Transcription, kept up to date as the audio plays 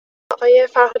آقای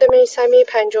فرهاد میثمی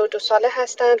 52 ساله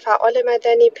هستند، فعال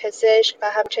مدنی، پزشک و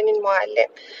همچنین معلم.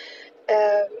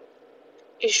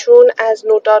 ایشون از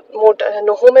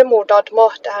نهم مرداد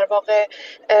ماه در واقع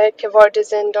که وارد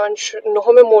زندان شد،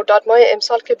 نهم مرداد ماه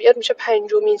امسال که بیاد میشه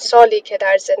 5مین سالی که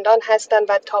در زندان هستن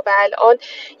و تا به الان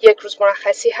یک روز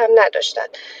مرخصی هم نداشتن.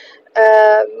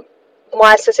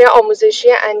 مؤسسه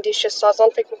آموزشی اندیشه سازان،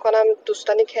 فکر میکنم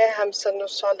دوستانی که همسن و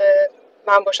سال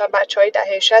من باشم، بچهای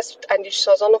دهه 60 اندیشه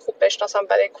سازان رو خوب بشناسم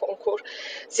برای کنکور،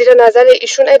 زیر نظر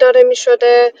ایشون اداره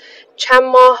میشده. چند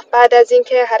ماه بعد از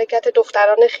اینکه حرکت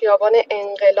دختران خیابان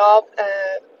انقلاب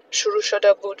شروع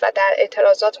شده بود و در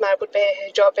اعتراضات مربوط به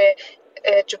حجاب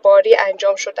اجباری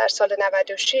انجام شد در سال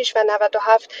 96 و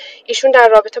 97، ایشون در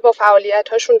رابطه با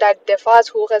فعالیت‌هاشون در دفاع از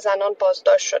حقوق زنان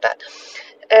بازداشت شدند.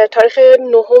 تاریخ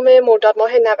 9 مرداد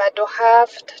ماه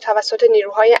 97 توسط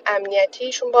نیروهای امنیتی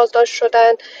ایشون بازداشت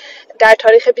شدند. در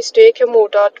تاریخ 21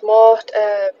 مرداد ماه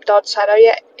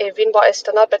دادسرای اوین با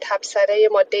استناد به تبصره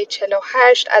ماده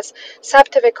 48 از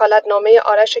ثبت وکالتنامه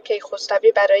آرش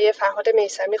کیخسروی برای فرهاد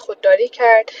میثمی خودداری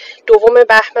کرد. 2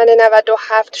 بهمن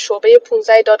 97 شعبه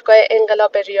 15 دادگاه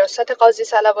انقلاب به ریاست قاضی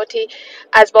صلواتی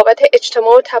از بابت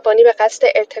اجتماع و تبانی به قصد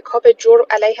ارتکاب جرم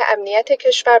علیه امنیت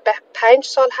کشور به 5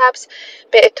 سال حبس،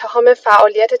 به اتهام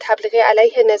فعالیت تبلیغی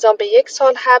علیه نظام به 1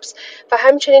 سال حبس و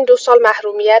همچنین 2 سال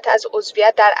محرومیت از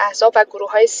عضویت در احزاب و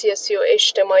گروه‌های سیاسی و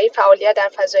اجتماعی، فعالیت در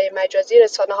فضای مجازی،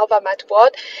 رسانه‌ها و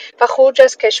مطبوعات و خروج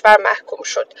از کشور محکوم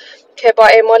شد که با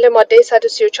اعمال ماده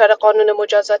 134 قانون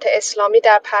مجازات اسلامی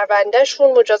در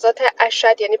پروندهشون مجازات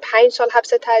اشد یعنی 5 سال حبس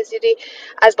تعزیری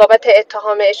از بابت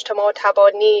اتهام اجتماع و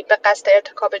تبانی به قصد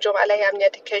ارتکاب جرم علیه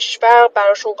امنیت کشور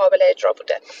براشون قابل اجرا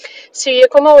بوده.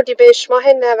 31 اردیبهشت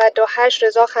ماه 98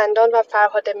 رضا خندان و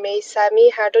فرهاد میثمی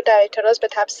هر دو در اعتراض به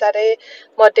تبصره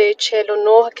ماده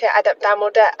 49 که در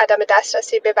مورد عدم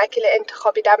دسترسی به وکیل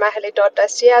انتخابی در محل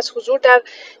دادرسی از حضور در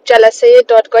جلسه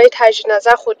دادگاه تجدید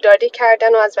نظر خودداری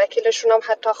کردن و از وکیلشون هم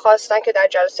حتی خواستن که در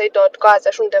جلسه دادگاه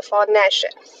ازشون دفاع نشه.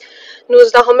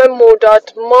 19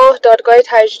 مرداد ماه دادگاه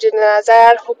تجدید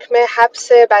نظر حکم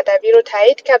حبس بدوی رو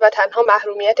تایید کرد و تنها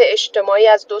محرومیت اجتماعی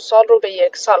از 2 سال رو به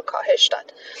 1 سال کاهش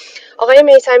داد. آقای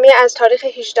میثمی از تاریخ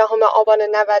 18 آبان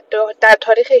 92 در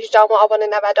تاریخ 18 آبان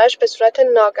 98 به صورت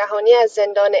ناگهانی از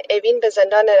زندان اوین به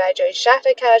زندان رجایی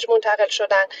شهر کرج منتقل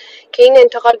شدند که این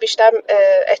انتقال بیشتر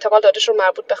احتمال دادهشون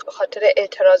مربوط به خاطر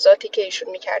اعتراضاتی که ایشون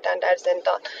میکردن در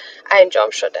زندان انجام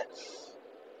شده.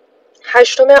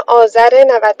 8 آذر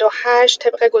 98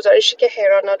 طبق گزارشی که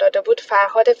هرانا داده بود،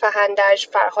 فرهاد فهندج،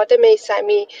 فرهاد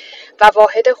میثمی و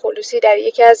واحد خلوصی در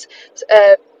یکی از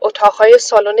اتاقهای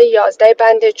سالن 11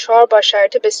 بند 4 با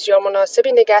شرایط بسیار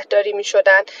مناسبی نگهداری می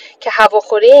شدند که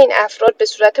هواخوری این افراد به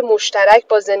صورت مشترک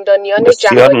با زندانیان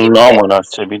بسیار جهادی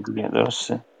نامناسبی دیگه،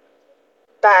 درسته؟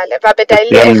 بله، و به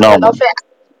دلیل بسیار اختلاف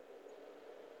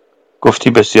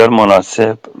گفتی بسیار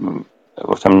مناسب، گفتم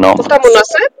گفتم نامناسب.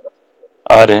 مناسب؟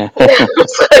 آره.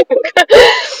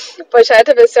 با شرایط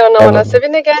بسیار نامناسبی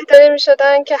نگهداری می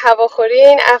شدن که هواخوری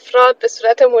این افراد به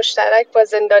صورت مشترک با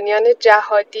زندانیان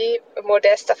جهادی مورد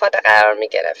استفاده قرار می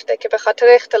گرفته که به خاطر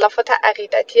اختلافات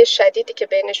عقیدتی شدیدی که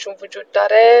بینشون وجود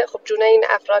داره، خب جون این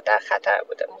افراد در خطر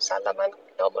بوده. مسلما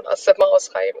نامناسب، ما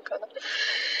عذرخواهی میکنم.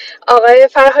 آقای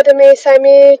فرهاد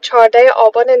میثمی 14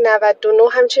 آبان 99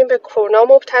 همچنین به کرونا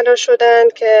مبتلا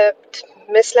شدند که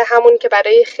مثل همون که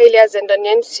برای خیلی از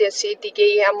زندانیان سیاسی دیگه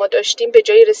ای هم ما داشتیم، به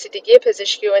جای رسیدگی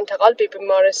پزشکی و انتقال به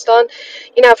بیمارستان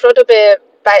این افراد رو به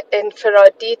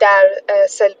انفرادی در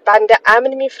بند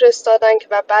امن میفرستادن که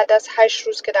و بعد از 8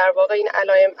 روز که در واقع این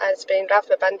علائم از بین رفت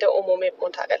به بند عمومی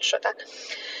منتقل شدن.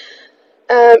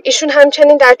 ایشون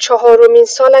همچنین در 4مین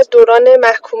سال از دوران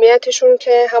محکومیتشون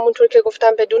که همونطور که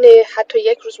گفتم بدون حتی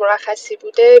 1 روز مرخصی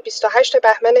بوده، 28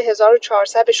 بهمن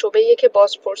 1400 به شعبه 1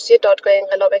 بازپرسی دادگاه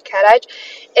انقلاب کرج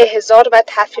احضار و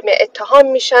تفهیم اتهام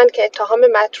میشن که اتهام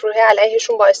مطروحه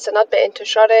علیهشون با استناد به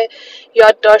انتشار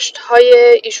یادداشت‌های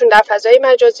ایشون در فضای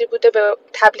مجازی بوده به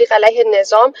تبلیغ علیه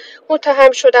نظام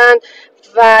متهم شدن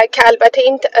و که البته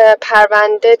این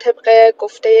پرونده طبق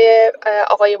گفته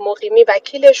آقای مقیمی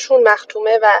وکیلشون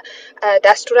مختومه و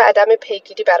دستور عدم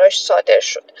پیگیری براش صادر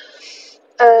شد.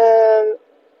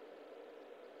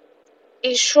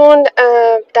 ایشون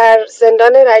در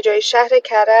زندان رجایی شهر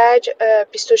کرج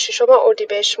 26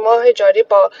 اردیبهشت ماه جاری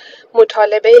با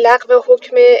مطالبه لغو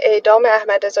حکم اعدام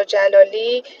احمدرضا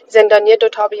جلالی، زندانی 2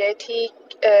 تابعیتی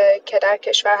که در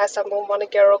کشور هستن به عنوان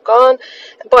گروگان،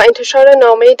 با انتشار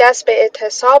نامه‌ای دست به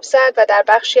اعتصاب زد و در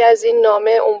بخشی از این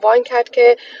نامه عنوان کرد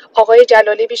که آقای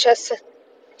جلالی بیش از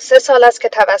 3 سال است که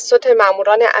توسط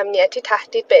ماموران امنیتی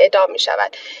تهدید به اعدام می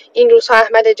شود. این روزها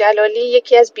احمد جلالی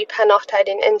یکی از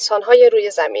بی‌پناه‌ترین انسان‌های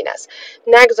روی زمین است.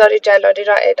 نگذارید جلالی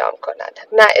را اعدام کنند.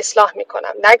 نه، اصلاح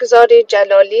می‌کنم. نگذارید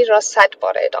جلالی را 100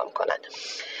 بار اعدام کنند.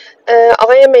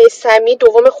 آقای میثمی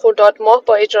دوم خرداد ماه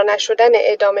با اجرا نشدن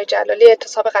اعدام جلالی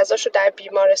اعتصاب غذاش رو در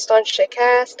بیمارستان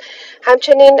شکست.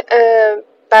 همچنین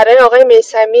برای آقای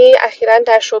میثمی اخیراً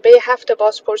در شعبه 7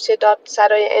 بازپرسی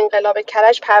دادسرای انقلاب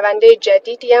کرج پرونده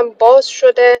جدیدی هم باز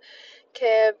شده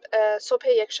که صبح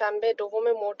یکشنبه دوم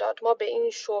مرداد ماه به این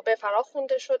شعبه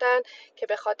فراخوانده شدند که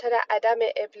به خاطر عدم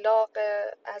ابلاغ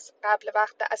از قبل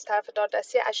وقت از طرف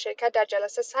دادرسی از شرکت در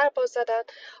جلسه سر باز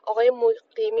زدند. آقای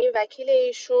مقیمی وکیل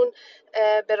ایشون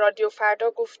به رادیو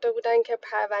فردا گفته بودند که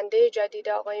پرونده جدید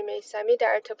آقای میثمی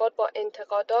در ارتباط با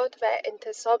انتقادات و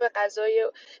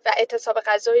اعتصاب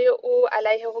غذایی او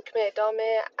علیه حکم اعدام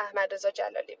احمدرضا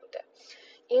جلالی بوده.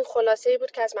 این خلاصه ای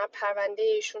بود که از پرونده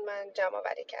ایشون من جمع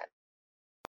آوری کردم.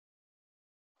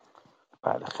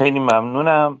 بله، خیلی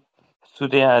ممنونم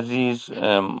سوده عزیز.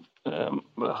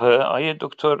 آیه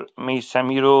دکتر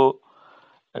میثمی رو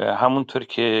همونطور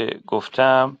که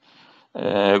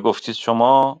گفتید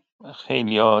شما،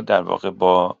 خیلیا در واقع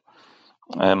با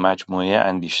مجموعه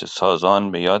اندیشه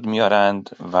سازان به یاد میارند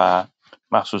و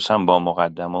مخصوصا با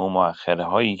مقدمه و مؤخره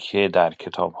هایی که در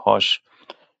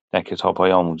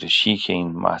کتاب‌های آموزشی که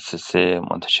این مؤسسه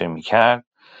منتشر میکرد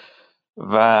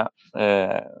و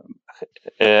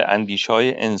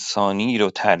اندیشه‌های انسانی رو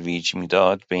ترویج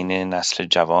میداد بین نسل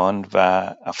جوان و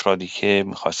افرادی که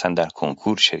میخواستن در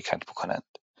کنکور شرکت بکنند.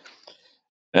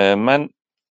 من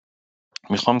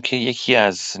میخوام که یکی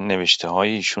از نوشته‌های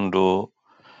ایشون رو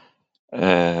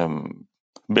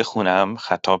بخونم،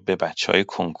 خطاب به بچه‌های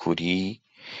کنکوری.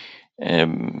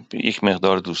 یک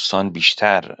مقدار دوستان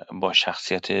بیشتر با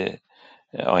شخصیت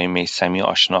آقای میثمی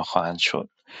آشنا خواهند شد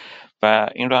و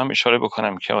این رو هم اشاره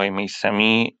بکنم که آقای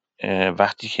میثمی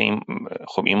وقتی که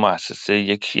این مؤسسه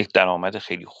یک درآمد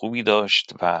خیلی خوبی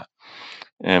داشت و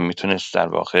میتونست در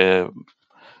واقع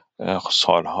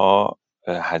سالها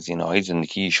هزینه‌های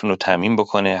زندگی ایشون رو تامین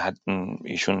بکنه،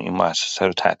 ایشون این مؤسسه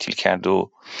رو تعطیل کرد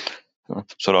و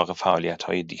سراغ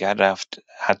فعالیت‌های دیگر رفت.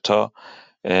 حتی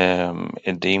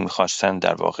عده‌ای می‌خواستن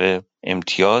در واقع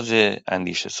امتیاز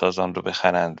اندیشه سازان رو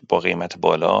بخرند با قیمت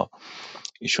بالا،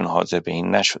 ایشون حاضر به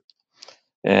این نشد.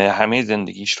 همه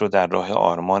زندگیش رو در راه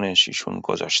آرمانش ایشون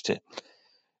گذاشته.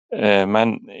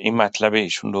 من این مطلب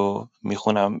ایشون رو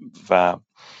میخونم و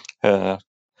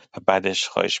بعدش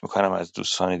خواهش میکنم از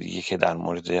دوستان دیگه که در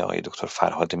مورد آقای دکتر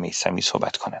فرهاد میثمی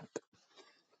صحبت کنند.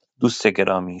 دوست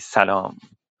گرامی، سلام.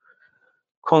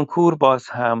 کنکور باز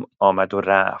هم آمد و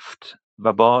رفت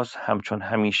و باز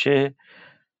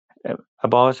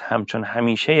همچون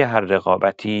همیشه هر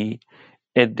رقابتی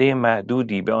عده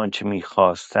معدودی به آنچه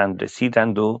می‌خواستند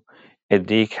رسیدند و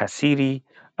عده کثیری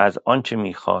از آنچه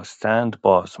می‌خواستند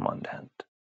باز ماندند.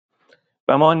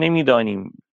 و ما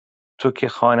نمی‌دانیم تو که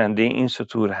خواننده این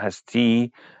سطور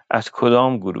هستی از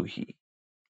کدام گروهی،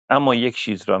 اما یک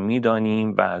چیز را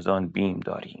می‌دانیم و از آن بیم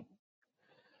داریم.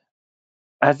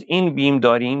 از این بیم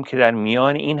داریم که در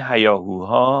میان این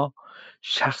هیاهوها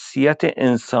شخصیت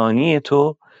انسانی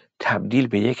تو تبدیل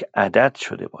به یک عدد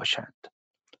شده باشد.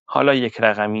 حالا یک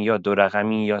رقمی یا 2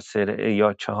 رقمی یا 3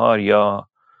 یا 4 یا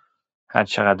هر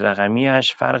چقدر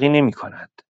رقمیش فرقی نمی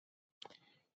کند.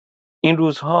 این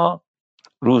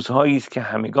روزهایی است که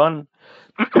همگان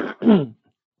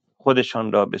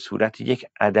خودشان را به صورت یک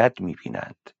عدد می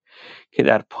بینند که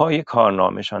در پای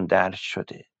کارنامه‌شان درج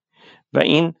شده و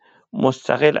این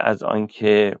مستقل از آن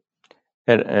که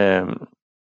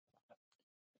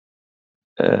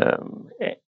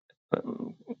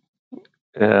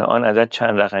آن عدد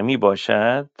چند رقمی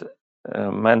باشد.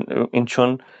 من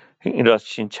چون این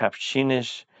راستچین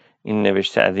چپچینش این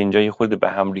نوشته از اینجای خود به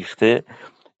هم ریخته،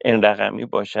 این رقمی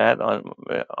باشد،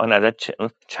 آن عدد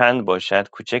چند باشد،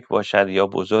 کوچک باشد یا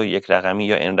بزرگ، یک رقمی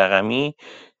یا این رقمی،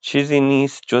 چیزی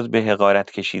نیست جز به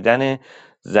حقارت کشیدن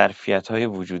ظرفیت‌های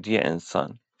وجودی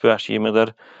انسان. ببخشید یه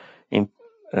مقدار این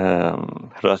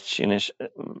راستچینش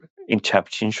این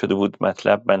چپچین شده بود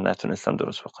مطلب، من نتونستم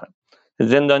درست بکنم.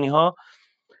 زندانی ها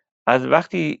از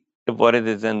وقتی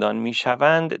وارد زندان می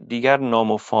شوند دیگر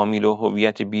نام و فامیل و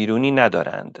هویت بیرونی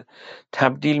ندارند.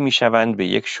 تبدیل می شوند به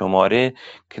یک شماره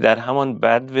که در همان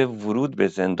بدو ورود به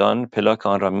زندان پلاک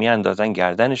آن را می اندازند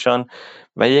گردنشان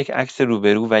و یک عکس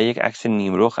روبرو و یک عکس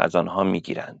نیمرخ از آنها می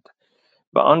گیرند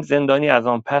و آن زندانی از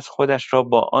آن پس خودش را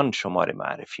با آن شماره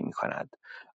معرفی می کند.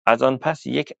 از آن پس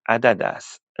یک عدد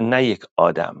است، نه یک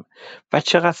آدم. و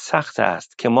چقدر سخت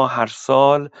است که ما هر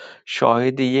سال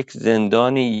شاهد یک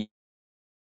زندان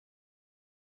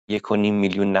 1.5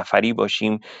 میلیون نفری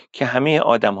باشیم که همه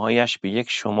آدمهایش به یک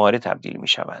شماره تبدیل می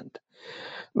شوند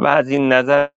و از این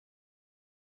نظر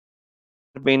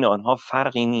بین آنها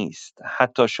فرقی نیست.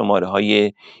 حتی شماره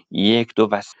های 1، 2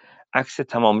 و 3 عکس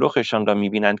تمام رخشان را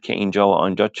می‌بینند که اینجا و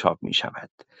آنجا چاپ می شود.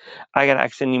 اگر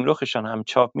عکس نیم رخشان هم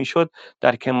چاپ میشد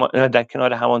در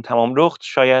کنار همان تمام رخ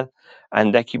شاید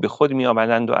اندکی به خود می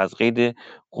آمدند و از قید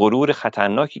غرور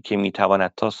خطرناکی که می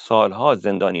تواند تا سالها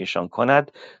زندانیشان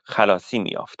کند خلاصی می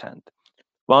یافتند.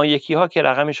 و آن یکی ها که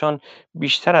رقمشان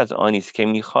بیشتر از آنی است که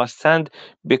می‌خواستند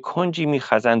به کنجی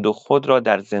می‌خزند و خود را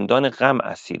در زندان غم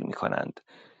اسیر می‌کنند.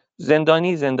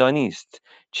 زندانی زندانی است.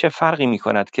 چه فرقی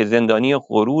می‌کند که زندانی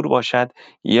غرور باشد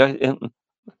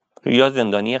یا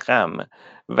زندانی غم؟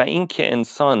 و اینکه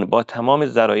انسان با تمام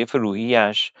ظرافت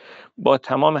روحیش، با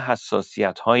تمام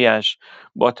حساسیت‌هایش،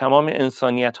 با تمام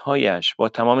انسانیت‌هایش، با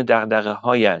تمام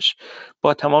دغدغه‌هایش،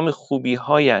 با تمام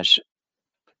خوبی‌هایش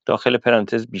داخل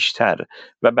پرانتز بیشتر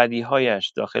و بدیهایش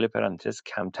داخل پرانتز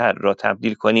کمتر را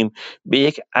تبدیل کنیم به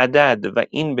یک عدد و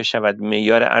این بشود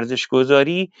معیار ارزش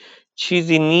گذاری،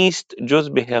 چیزی نیست جز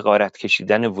به حقارت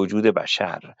کشیدن وجود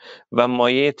بشر و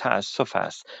مایه تأسف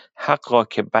است حقا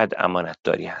که بد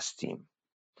امانتداری هستیم.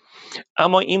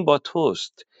 اما این با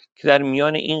توست که در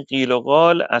میان این قیل و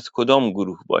قال از کدام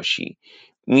گروه باشی،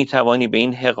 می توانی به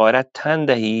این حقارت تن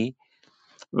دهی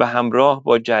و همراه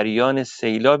با جریان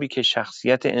سیلابی که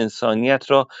شخصیت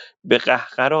انسانیت را به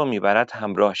قهقرا میبرد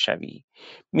همراه شوی.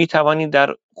 می توانی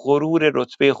در غرور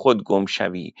رتبه خود گم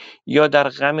شوی یا در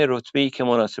غم رتبه‌ای که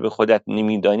مناسب خودت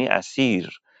نمیدانی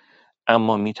اسیر.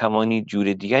 اما می توانی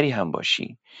جور دیگری هم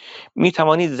باشی. می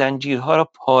توانی زنجیرها را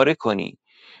پاره کنی،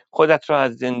 خودت را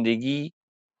از زندگی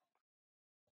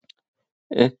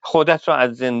خودت را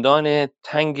از زندان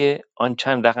تنگ آن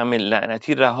چند رقم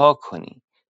لعنتی رها کنی،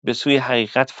 به سوی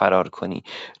حقیقت فرار کنی،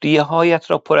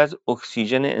 ریه‌هایت را پر از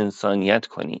اکسیژن انسانیت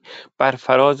کنی، بر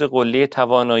فراز قله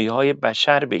توانایی‌های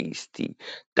بشر بایستی،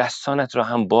 دستانت را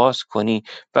هم باز کنی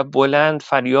و بلند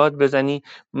فریاد بزنی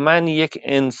من یک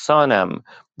انسانم،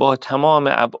 با تمام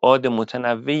ابعاد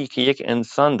متنوعی که یک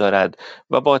انسان دارد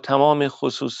و با تمام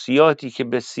خصوصیاتی که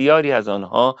بسیاری از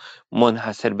آنها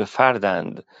منحصر به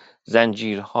فردند.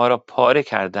 زنجیرها را پاره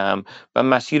کردم و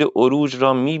مسیر عروج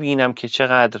را می‌بینم که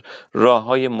چقدر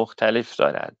راه‌های مختلف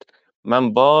دارد.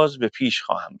 من باز به پیش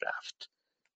خواهم رفت.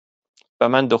 و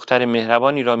من دختر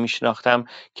مهربانی را می‌شناختم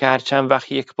که هر چند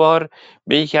وقت یک بار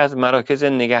به یکی از مراکز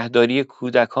نگهداری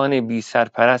کودکان بی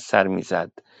سرپرست سر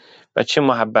می‌زد و چه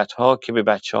محبت‌ها که به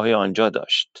بچه‌های آنجا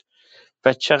داشت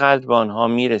و چقدر به آنها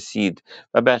میرسید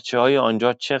و بچه‌های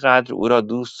آنجا چقدر او را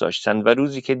دوست داشتند. و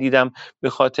روزی که دیدم به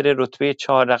خاطر رتبه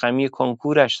 4 رقمی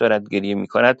کنکورش دارد گریه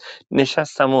می‌کند،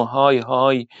 نشستم و های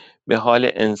های به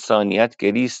حال انسانیت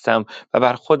گریستم و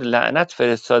بر خود لعنت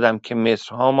فرستادم که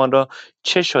مصرهامان را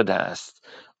چه شده است.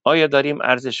 آیا داریم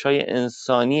ارزش‌های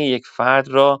انسانی یک فرد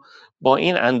را با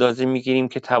این اندازه می‌گیریم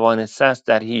که توانسته است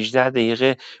در 18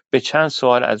 دقیقه به چند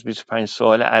سوال از 25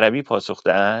 سوال عربی پاسخ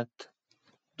دهد؟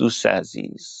 دوست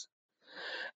عزیز،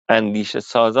 اندیشه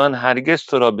سازان هرگز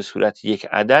تو را به صورت یک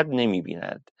عدد نمی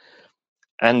بیند.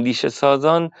 اندیشه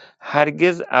سازان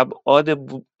هرگز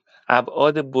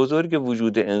ابعاد بزرگ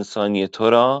وجود انسانی تو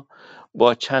را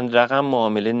با چند رقم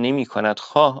معامله نمی کند،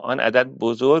 خواه آن عدد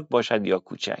بزرگ باشد یا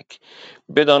کوچک.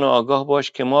 بدان و آگاه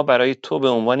باش که ما برای تو به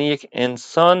عنوان یک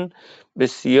انسان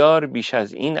بسیار بیش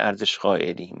از این ارزش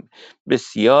قائلیم،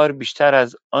 بسیار بیشتر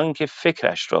از آن که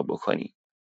فکرش را بکنی.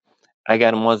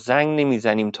 اگر ما زنگ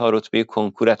نمیزنیم تا رتبه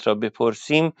کنکورت را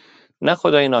بپرسیم، نه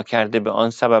خدای ناکرده به آن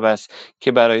سبب است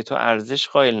که برای تو ارزش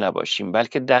قائل نباشیم،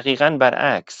 بلکه دقیقاً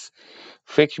برعکس.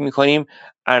 فکر می‌کنیم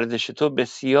ارزش تو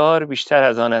بسیار بیشتر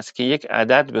از آن است که یک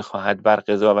عدد بخواهد بر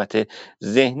قضاوت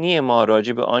ذهنی ما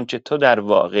راجع به آنچه تو در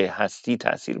واقع هستی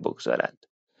تأثیر بگذارد.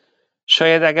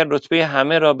 شاید اگر رتبه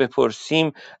همه را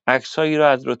بپرسیم، عکس‌هایی را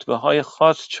از رتبه‌های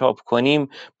خاص چاپ کنیم،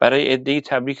 برای عده‌ای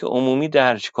تبریک عمومی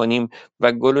درج کنیم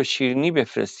و گل و شیرینی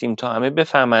بفرستیم تا همه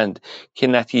بفهمند که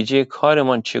نتیجه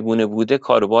کارمان چگونه بوده،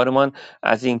 کاروبارمان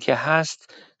از اینکه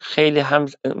هست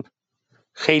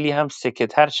خیلی هم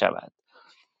سکه‌تر شود.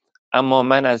 اما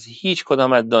من از هیچ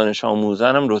کدام از دانش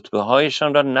آموزانم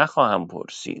رتبه‌هایشان را نخواهم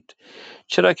پرسید،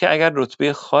 چرا که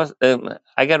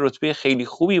اگر رتبه خیلی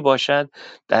خوبی باشد،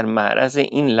 در معرض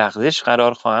این لغزش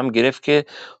قرار خواهم گرفت که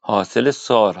حاصل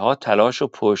سالها تلاش و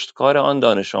پشتکار آن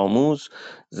دانش آموز،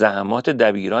 زحمات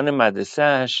دبیران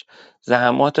مدرسه‌اش،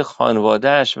 زحمات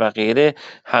خانواده‌اش و غیره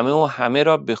همه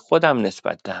را به خودم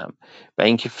نسبت دهم و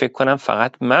اینکه فکر کنم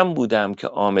فقط من بودم که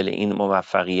عامل این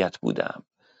موفقیت بودم.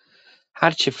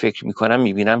 هر چه فکر می‌کنم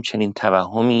می‌بینم چنین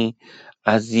توهمی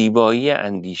از زیبایی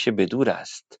اندیشه به دور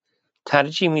است.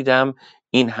 ترجیح میدم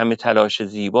این همه تلاش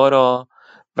زیبا را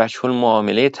وجه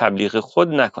المعامله تبلیغ خود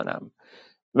نکنم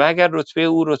و اگر رتبه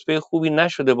او رتبه خوبی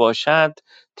نشده باشد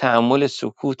تحمل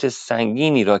سکوت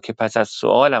سنگینی را که پس از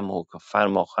سؤالم حکم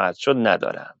فرما خواهد شد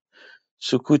ندارم.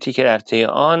 سکوتی که در طی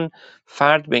آن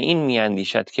فرد به این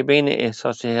میاندیشد که بین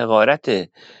احساس حقارت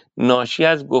ناشی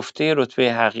از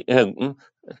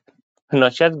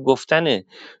ناشی از گفتن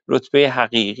رتبه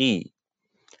حقیقی،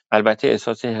 البته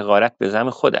احساس حقارت به زعم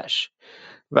خودش،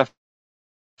 و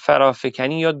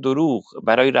فرافکنی یا دروغ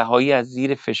برای رهایی از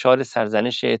زیر فشار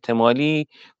سرزنش احتمالی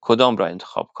کدام را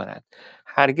انتخاب کند.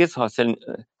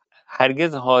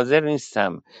 هرگز حاضر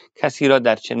نیستم کسی را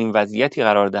در چنین وضعیتی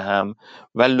قرار دهم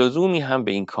و لزومی هم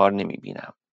به این کار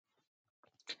نمی‌بینم.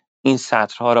 این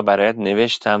سطرها را برایت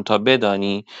نوشتم تا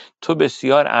بدانی تو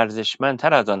بسیار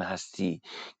ارزشمندتر از آن هستی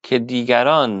که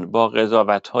دیگران با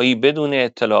قضاوت‌هایی بدون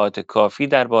اطلاعات کافی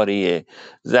درباره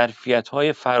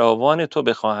ظرفیت‌های فراوان تو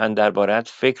بخواهند درباره‌ات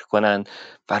فکر کنند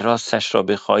و راستش را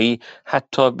بخواهی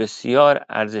حتی بسیار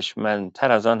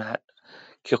ارزشمندتر از آن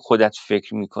که خودت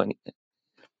فکر می‌کنی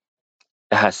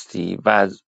هستی و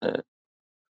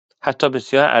حتی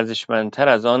بسیار ارزشمندتر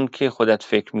از آن که خودت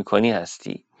فکر می‌کنی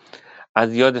هستی.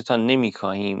 از یادتان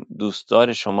نمی‌کاهیم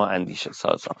دوستدار شما اندیشه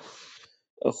سازان.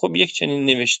 خب یک چنین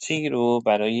نوشته‌ای رو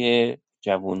برای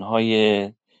جوانهای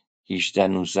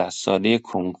 18-19 ساله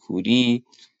کنکوری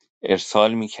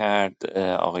ارسال می‌کرد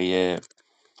آقای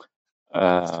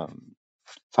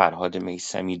فرهاد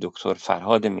میثمی، دکتر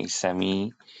فرهاد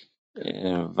میثمی،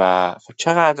 و خب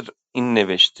چقدر این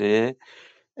نوشته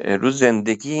رو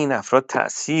زندگی این افراد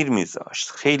تأثیر میذاشت.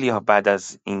 خیلی ها بعد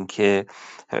از اینکه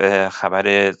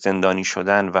خبر زندانی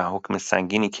شدن و حکم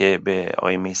سنگینی که به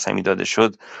آقای میثمی داده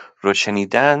شد رو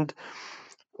شنیدند،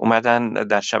 اومدن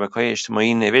در شبکه‌های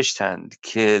اجتماعی نوشتند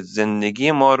که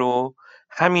زندگی ما رو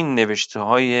همین نوشته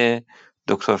های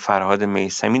دکتر فرهاد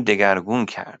میثمی دگرگون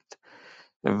کرد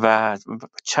و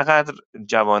چقدر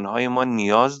جوانهای ما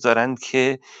نیاز دارند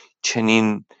که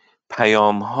چنین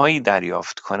پیام‌هایی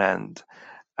دریافت کنند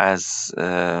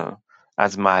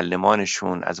از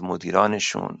معلمانشون، از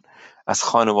مدیرانشون، از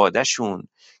خانوادهشون،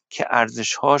 که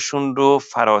ارزش‌هاشون رو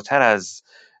فراتر از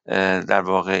در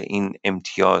واقع این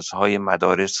امتیازهای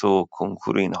مدارس و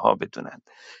کنکور و اینها بدونن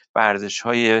و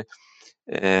ارزش‌های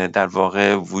در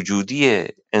واقع وجودی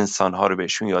انسان‌ها رو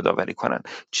بهشون یادآوری کنن.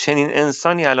 چنین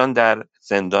انسانی الان در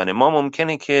زندانه. ما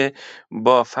ممکنه که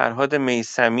با فرهاد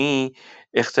میثمی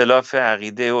اختلاف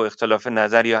عقیده و اختلاف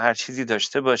نظر یا هر چیزی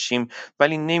داشته باشیم،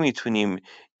 ولی نمیتونیم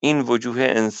این وجوه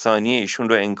انسانی ایشون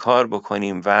رو انکار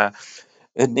بکنیم و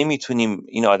نمیتونیم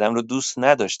این آدم رو دوست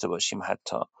نداشته باشیم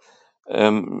حتی.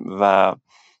 و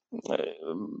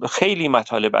خیلی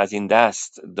مطالب از این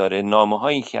دست داره.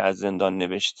 نامه‌هایی که از زندان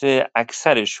نوشته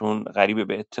اکثرشون غریب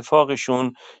به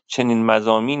اتفاقشون چنین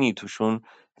مضامینی توشون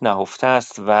نهفته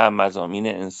است و مضامین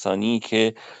انسانی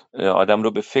که آدم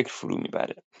رو به فکر فرو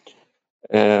میبره.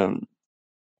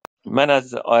 من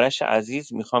از آرش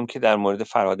عزیز میخوام که در مورد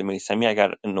فرهاد میثمی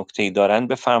اگر نکته‌ای دارن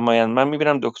بفرمایند. من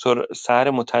میبینم دکتر سحر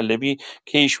مطلبی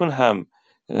که ایشون هم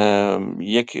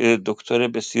یک دکتر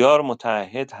بسیار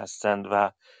متعهد هستند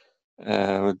و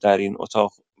در این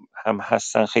اتاق هم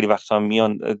هستن، خیلی وقتا هم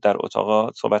میان در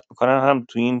اتاقا صحبت میکنن، هم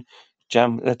تو این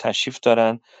جمع تشریف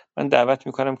دارن. من دعوت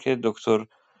میکنم که دکتر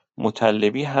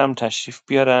مطلبی هم تشریف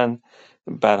بیارن،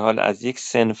 به هر حال از یک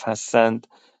صنف هستند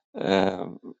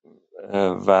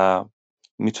و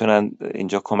میتونن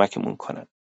اینجا کمکمون کنن.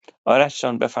 آرش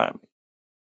جان بفرمایید.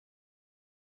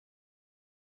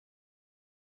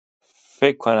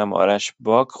 فکر کنم آرش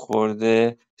باگ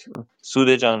خورده.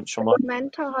 سوده جان شما. من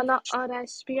تا حالا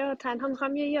آرش بیا تنها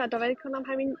میخوام یه یادآوری کنم،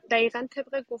 همین دقیقاً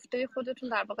طبق گفته خودتون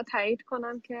در واقع تایید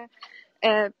کنم که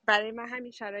برای من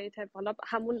همین شرایط، حالا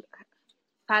همون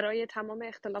برای تمام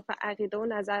اختلاف عقیده و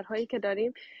نظرهایی که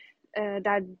داریم،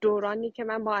 در دورانی که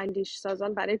من با اندیش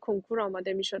سازان برای کنکور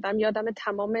آماده می شدم، یادم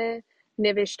تمام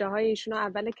نوشته های ایشون رو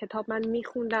اول کتاب من می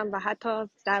خوندم و حتی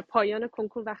در پایان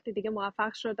کنکور وقتی دیگه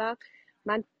موفق شدم،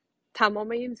 من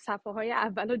تمام این صفحه های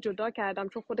اول رو جدا کردم،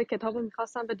 چون خود کتاب رو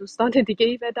میخواستم به دوستان دیگه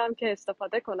ای بدم که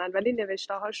استفاده کنن، ولی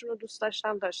نوشته هاشون رو دوست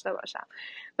داشتم داشته باشم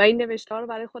و این نوشته ها رو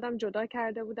برای خودم جدا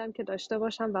کرده بودم که داشته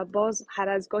باشم و باز هر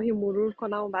از گاهی مرور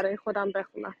کنم و برای خودم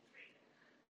بخونم.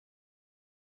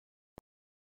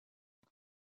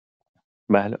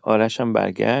 بله آرش هم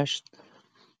برگشت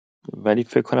ولی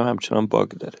فکر کنم همچنان باگ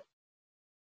داره.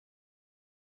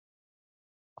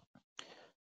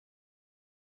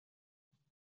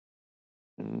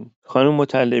 خانم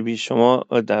مطلبی شما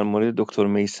در مورد دکتر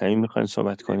میثمی میخواین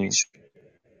صحبت کنین؟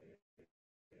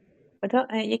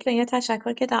 یک دنیا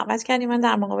تشکر که دعوت کردی. من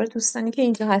در مقابل دوستانی که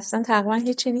اینجا هستن تقریبا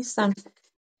هیچی نیستم.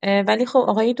 ولی خب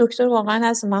آقای دکتر واقعا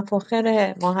از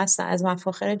مفاخر ما هستن، از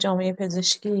مفاخر جامعه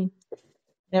پزشکی.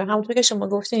 همونطور که شما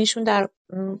گفتین ایشون در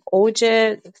اوج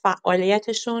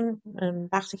فعالیتشون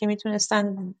وقتی که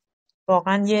میتونستن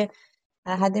واقعا یه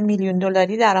در حد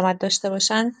 $1,000,000 درآمد داشته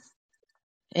باشن،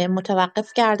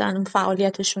 متوقف کردن اون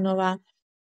فعالیتشون رو و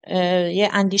یه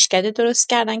اندیشکده درست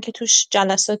کردن که توش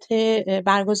جلسات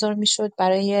برگزار میشد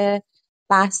برای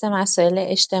بحث مسائل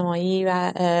اجتماعی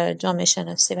و جامعه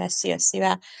شناسی و سیاسی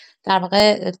و در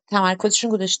واقع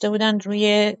تمرکزشون گذاشته بودن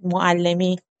روی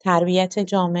معلمی، تربیت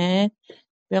جامعه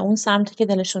به اون سمتی که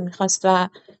دلشون میخواست و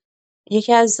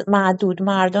یکی از معدود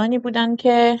مردانی بودن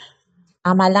که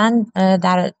عملا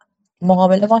در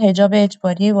مقابله با حجاب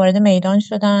اجباری وارد میدان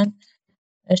شدن.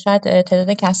 شاید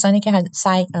تعداد کسانی که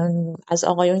از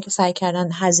آقایون که سعی کردن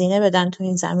هزینه بدن تو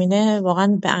این زمینه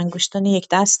واقعا به انگشتان یک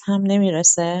دست هم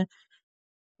نمیرسه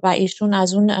و ایشون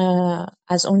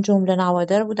از اون جمله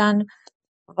نوادر بودن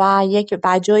و یک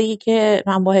بجایی که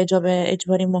من با حجاب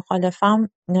اجباری مخالفم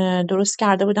درست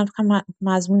کرده بودم. فکر کنم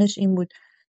مضمونش این بود.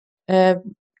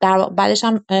 در بعدش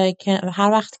هم که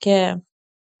هر وقت که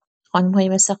خانم‌هایی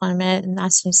مثل خانم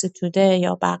نسرین ستوده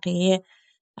یا بقیه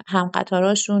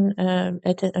همقطاراشون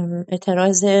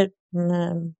اعتراض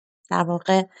در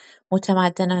واقع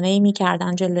متمدنانه‌ای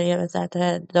می‌کردن جلوی وزارت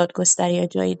دادگستری یا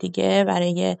جای دیگه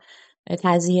برای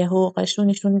تضییع حقوقشون،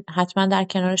 ایشون حتما در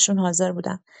کنارشون حاضر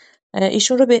بودن.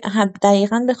 ایشون رو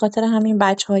دقیقاً به خاطر همین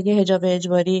بچه‌های حجاب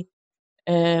اجباری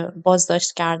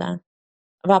بازداشت کردن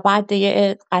و بعد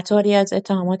یه قطاری از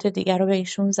اتهامات دیگر رو به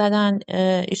ایشون زدن.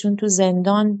 ایشون تو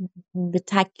زندان به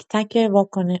تک تک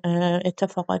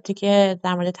اتفاقاتی که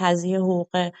در مورد تضییع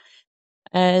حقوق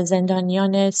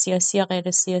زندانیان سیاسی یا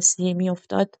غیر سیاسی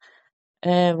میافتاد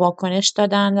واکنش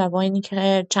دادن و با اینی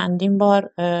که چندین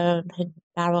بار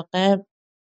در واقع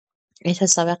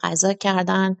اعتصاب غذا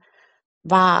کردن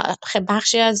و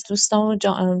بخشی از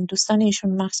دوستان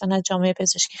ایشون مخصوصا از جامعه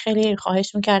پزشکی خیلی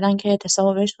خواهش میکردن که اعتصاب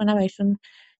رو بشکنن و ایشون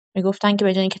میگفتن که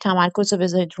به جای اینکه تمرکز رو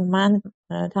بذارید رو من،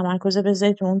 تمرکز رو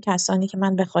بذارید رو اون کسانی که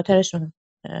من به خاطرشون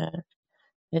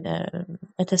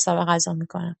اعتصاب غذا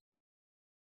میکنم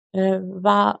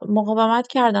و مقاومت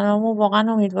کردن. و ما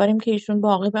واقعا امیدواریم که ایشون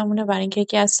باقی بمونه برای اینکه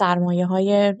یکی از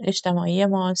سرمایه‌های اجتماعی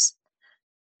ماست،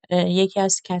 یکی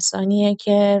از کسانیه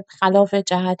که خلاف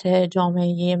جهت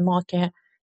جامعه ما که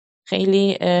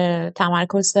خیلی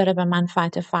تمرکز داره به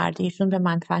منفعت فردی، ایشون به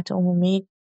منفعت عمومی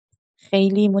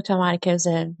خیلی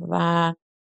متمرکزه و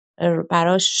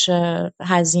براش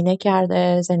هزینه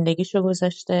کرده، زندگیشو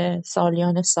گذاشته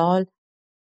سالیان سال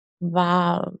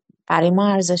و برای ما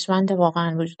ارزشمند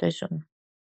واقعا وجودشون.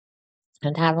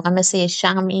 در واقع مثل یه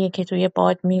شمعیه که توی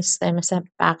باد میسته، مثل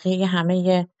بقیه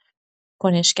همه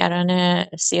کنشگران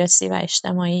سیاسی و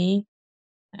اجتماعی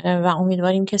و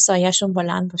امیدواریم که سایه‌شون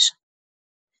بلند باشه.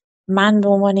 من به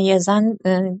عنوان یه زن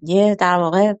یه در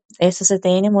واقع احساس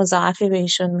دین مضاعفی به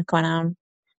ایشون میکنم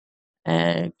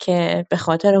که به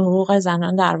خاطر حقوق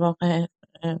زنان در واقع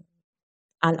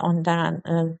الان دارن،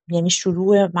 یعنی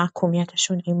شروع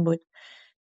محکومیتشون این بود.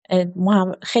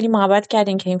 خیلی محبت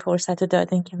کردین که این فرصت رو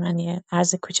دادین که من یه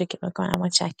عرض کوچکی بکنم.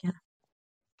 متشکرم.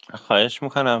 خواهش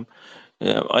میکنم.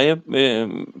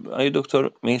 آیا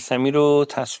دکتر میثمی رو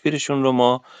تصویرشون رو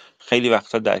ما خیلی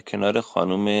وقتا در کنار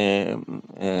خانم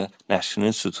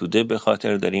نسرین ستوده به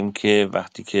خاطر داریم که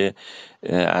وقتی که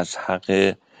از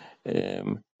حق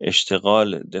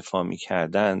اشتغال دفاع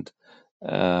میکردند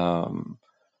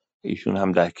ایشون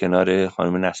هم در کنار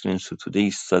خانم نسرین ستوده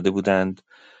ایستاده بودند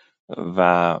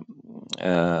و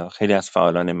خیلی از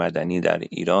فعالان مدنی در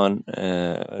ایران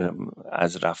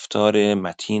از رفتار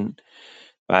متین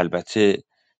و البته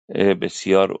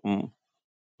بسیار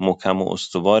محکم و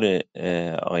استوار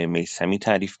آقای میثمی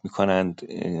تعریف می‌کنند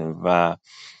و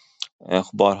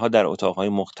بارها در اتاق‌های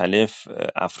مختلف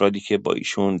افرادی که با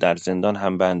ایشون در زندان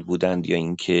هم بند بودند یا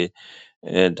اینکه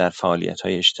در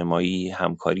فعالیت‌های اجتماعی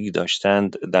همکاری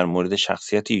داشتند در مورد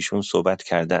شخصیت ایشون صحبت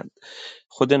کردند.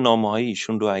 خود نامه‌های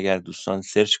ایشون رو اگر دوستان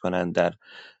سرچ کنند در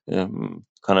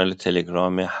کانال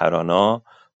تلگرام هرانا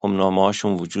هم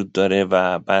نامه‌هاشون وجود داره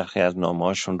و برخی از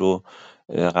نامه‌هاشون رو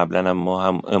قبلا هم ما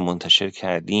هم منتشر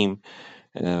کردیم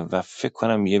و فکر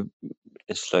کنم یه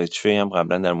اسلاید شوی هم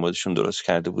قبلا در موردشون درست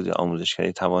کرده بوده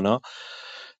آموزشگری توانا.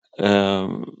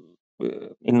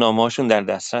 این نامه‌هاشون در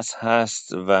دسترس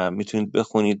هست و میتونید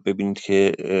بخونید ببینید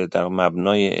که در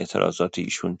مبنای اعتراضات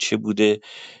ایشون چه بوده.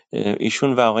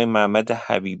 ایشون و آقای محمد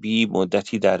حبیبی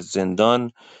مدتی در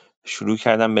زندان شروع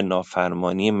کردن به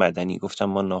نافرمانی مدنی. گفتم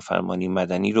ما نافرمانی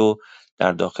مدنی رو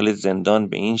در داخل زندان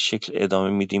به این شکل ادامه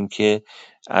میدیم که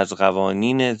از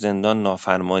قوانین زندان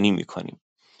نافرمانی میکنیم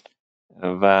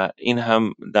و این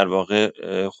هم در واقع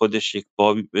خودش یک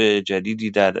باب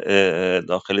جدیدی در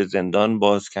داخل زندان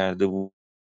باز کرده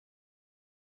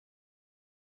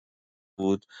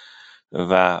بود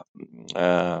و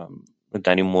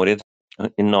در این مورد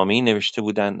این نامه‌ای نوشته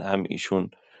بودن، هم ایشون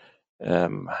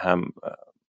هم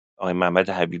آقای محمد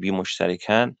حبیبی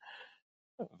مشترکن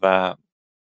و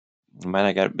من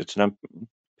اگر بتونم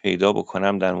پیدا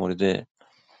بکنم در مورد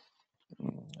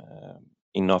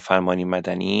این نافرمانی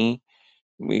مدنی،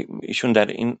 ایشون در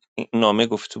این نامه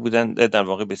گفته بودن در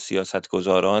واقع به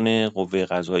سیاستگزاران قوه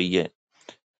قضاییه،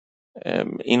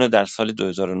 اینو در سال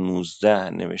 2019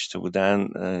 نوشته بودن،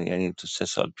 یعنی تو 3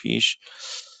 سال پیش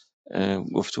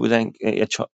گفته بودن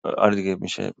آره دیگه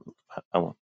میشه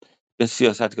اما به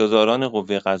سیاستگزاران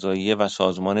قوه قضاییه و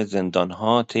سازمان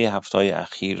زندانها طی هفته‌های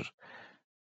اخیر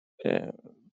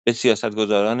به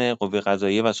سیاستگزاران قوه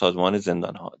قضاییه و سازمان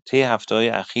زندانها طی هفته‌های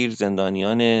اخیر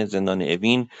زندانیان زندان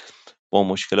اوین با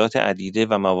مشکلات عدیده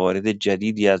و موارد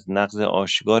جدیدی از نقض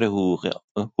آشکار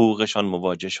حقوقشان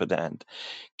مواجه شده‌اند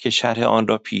که شرح آن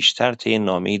را پیشتر طی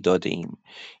نامه‌ای داده‌ایم.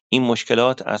 این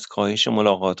مشکلات از کاهش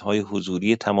ملاقات‌های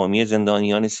حضوری تمامی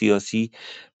زندانیان سیاسی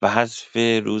و حذف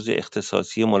روز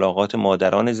اختصاصی ملاقات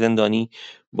مادران زندانی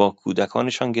با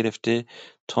کودکانشان گرفته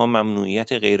تا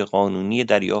ممنوعیت غیرقانونی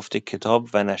دریافت کتاب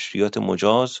و نشریات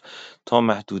مجاز تا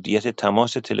محدودیت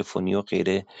تماس تلفنی و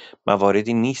غیره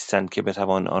مواردی نیستند که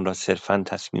بتوان آن را صرفاً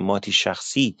تصمیماتی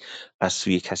شخصی از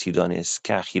سوی کسی دانست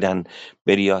که اخیراً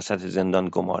به ریاست زندان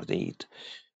گمارده اید.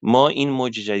 ما این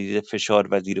موج جدید فشار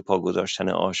و زیر پا گذاشتن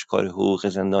آشکار حقوق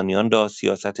زندانیان را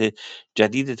سیاست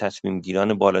جدید تصمیم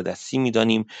گیران بالادستی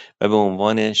می‌دانیم و به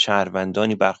عنوان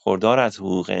شهروندانی برخوردار از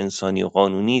حقوق انسانی و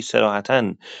قانونی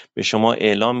صراحتاً به شما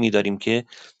اعلام می‌داریم که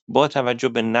با توجه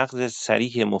به نقض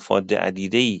صریح مفاد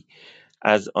عدیده‌ای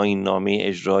از آیین‌نامه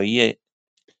اجرایی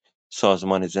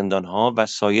سازمان زندانها و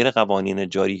سایر قوانین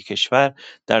جاری کشور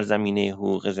در زمینه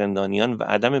حقوق زندانیان و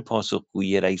عدم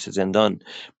پاسخگویی رئیس زندان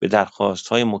به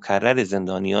درخواست‌های مکرر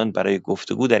زندانیان برای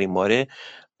گفتگو در این باره،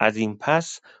 از این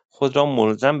پس خود را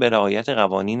ملزم به رعایت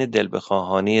قوانین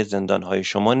دلبخواهانه زندانهای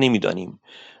شما نمی‌دانیم.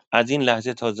 از این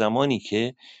لحظه تا زمانی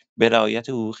که به رعایت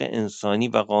حقوق انسانی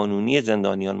و قانونی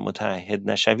زندانیان متعهد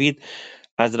نشوید،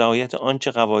 از رعایت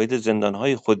آنچه قواعد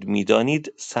زندانهای خود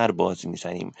می‌دانید سر باز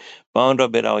می‌زنیم و آن را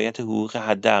به رعایت حقوق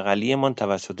حداقلیمان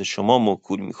توسط شما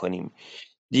موکول می‌کنیم.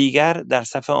 دیگر در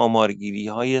صف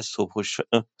آمارگیری‌های صبح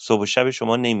و شب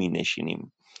شما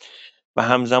نمی‌نشینیم و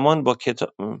همزمان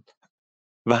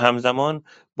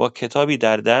با کتابی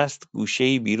در دست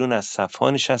گوشه‌ای بیرون از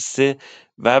صف‌ها نشسته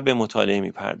و به مطالعه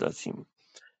می‌پردازیم.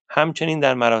 همچنین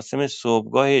در مراسم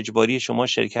صبحگاه اجباری شما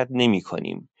شرکت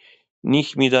نمی‌کنیم.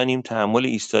 نیک می‌دانیم تحمل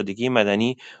ایستادگی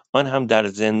مدنی، آن هم در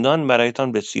زندان،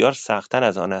 برایتان بسیار سخت‌تر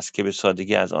از آن است که به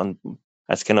سادگی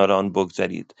از کنار آن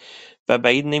بگذرید و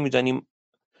بعید نمی‌دانیم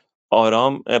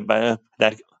آرام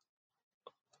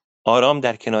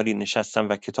در کناری نشستن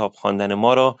و کتاب خواندن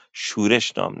ما را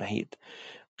شورش نام نهید.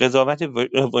 قضاوت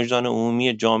وجدان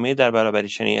عمومی جامعه در برابر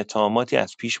چنین اتهاماتی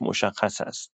از پیش مشخص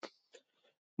است.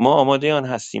 ما آماده آن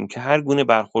هستیم که هر گونه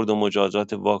برخورد و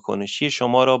مجازات واکنشی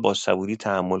شما را با صبوری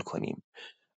تحمل کنیم.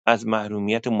 از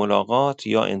محرومیت ملاقات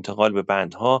یا انتقال به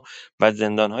بندها و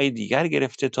زندانهای دیگر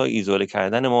گرفته تا ایزوله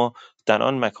کردن ما در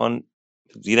آن مکان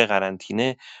زیر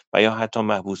قرنطینه و یا حتی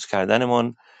محبوس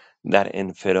کردنمان در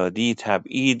انفرادی،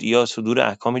 تبعید یا صدور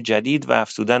احکام جدید و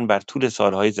افزودن بر طول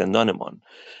سالهای زندانمان.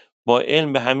 با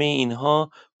علم به همه اینها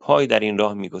پای در این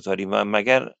راه می‌گذاریم و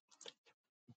مگر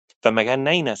نه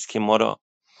این است که ما را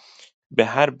به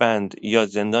هر بند یا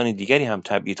زندان دیگری هم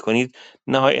تبعید کنید،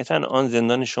 نهایتا آن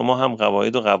زندان شما هم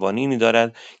قواعد و قوانینی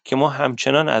دارد که ما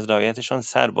همچنان از رعایتشان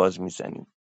سر باز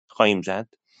خواهیم زد.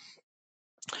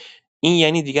 این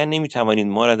یعنی دیگر نمیتوانید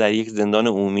ما را در یک زندان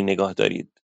عمومی نگاه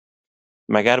دارید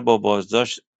مگر با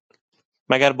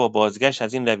بازگشت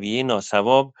از این رویه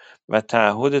ناصواب و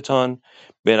تعهدتان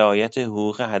به رعایت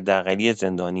حقوق حداقلی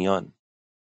زندانیان.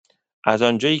 از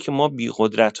آنجایی که ما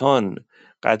بی‌قدرتان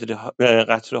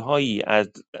قطره‌هایی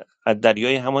از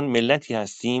دریای همان ملتی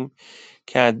هستیم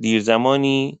که از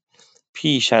دیرزمانی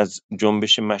پیش از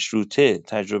جنبش مشروطه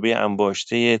تجربه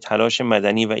انباشته تلاش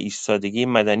مدنی و ایستادگی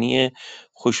مدنی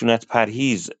خشونت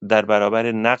پرهیز در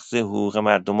برابر نقض حقوق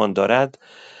مردمان دارد،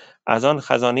 از آن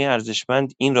خزانه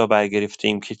ارزشمند این را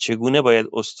برگرفته‌ایم که چگونه باید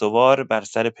استوار بر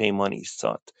سر پیمان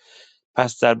ایستاد.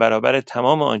 پس در برابر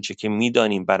تمام آنچه که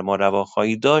می‌دانیم بر ما روا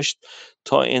خواهید داشت،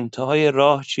 تا انتهای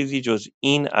راه چیزی جز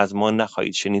این از ما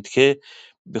نخواهید شنید که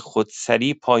به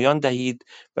خودسری پایان دهید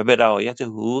و به رعایت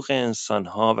حقوق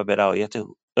انسان‌ها و به رعایت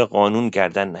قانون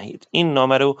گردن نهید. این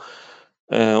نامه رو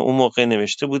اون موقع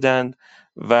نوشته بودند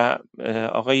و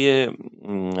آقای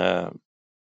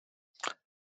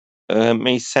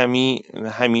میثمی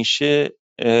همیشه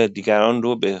دیگران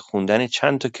رو به خوندن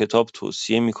چند تا کتاب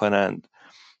توصیه میکنند.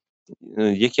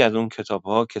 یکی از اون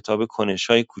کتاب‌ها کتاب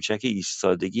کنش‌های کوچک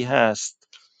ایستادگی هست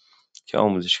که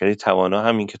آموزشگری توانا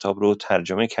هم این کتاب رو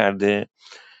ترجمه کرده.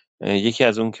 یکی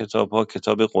از اون کتاب‌ها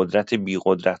کتاب قدرت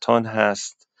بی‌قدرتان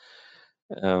هست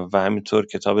و همینطور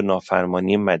کتاب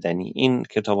نافرمانی مدنی. این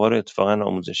کتاب‌ها رو اتفاقا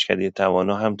آموزشگری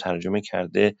توانا هم ترجمه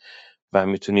کرده و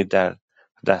میتونید در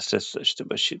دسترس داشته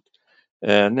باشید.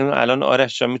 نمی‌دونم الان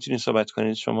آرش جان میتونید صحبت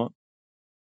کنید شما؟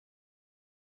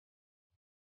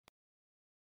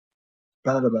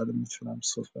 بله بله میتونم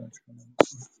صحبت کنم.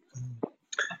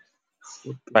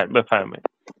 خب بله بفرمایید.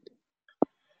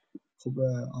 خب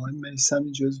آقای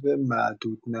میثمی جزو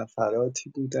معدود نفراتی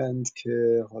بودند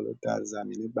که حالا در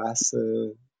زمینه بحث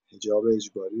حجاب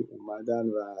اجباری اومدن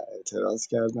و اعتراض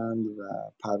کردند و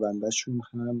پروندهشون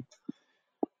هم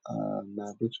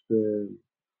مربوط به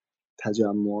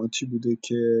تجمعاتی بوده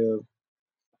که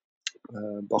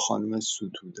با خانم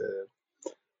ستوده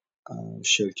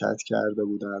شرکت کرده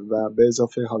بودن و به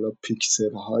اضافه حالا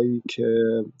پیکسل هایی که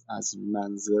از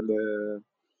منزل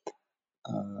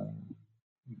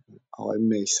آقای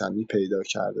میثمی پیدا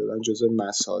کرده بودن جزو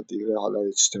مصادیق حالا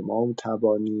اجتماع و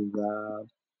تبانی و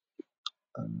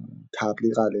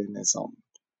تبلیغ علیه نظام.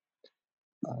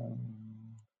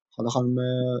 حالا خانم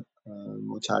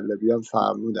مطلبی هم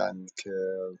فرمودن که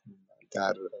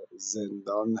در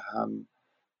زندان هم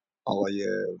آقای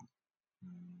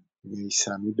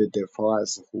میثمی به دفاع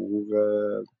از حقوق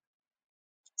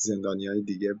زندانیای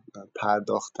دیگه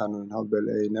پرداختن و اینها.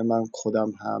 بالعینه من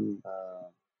خودم هم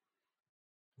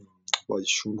با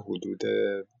ایشون حدود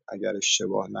اگر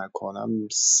اشتباه نکنم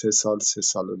 3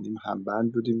 سال و نیم هم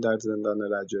بند بودیم در زندان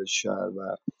رجایی شهر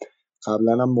و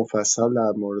قبلا هم مفصل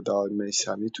در مورد آقای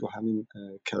میثمی تو همین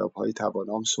کلاب های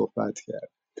توانا هم صحبت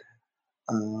کرد.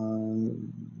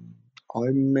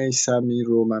 آقای میثمی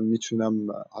رو من میتونم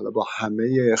حالا با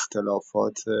همه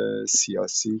اختلافات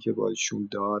سیاسی که با ایشون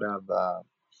دارم و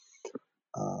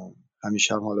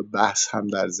همیشه هم حالا بحث هم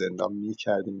در زندان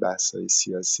میکردیم، بحث های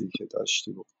سیاسی که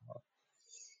داشتیم،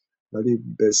 ولی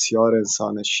بسیار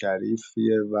انسان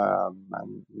شریفیه و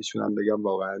من میتونم بگم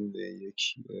واقعا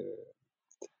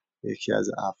یکی از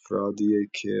افرادیه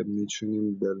که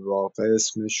میتونیم به واقع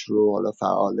اسمش رو حالا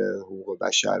فعال حقوق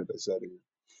بشر بذاریم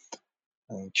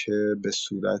که به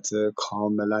صورت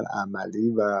کاملا عملی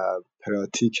و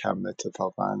پراتیک هم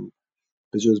اتفاقا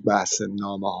به جز بحث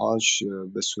نامه‌هاش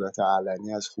به صورت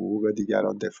علنی از حقوق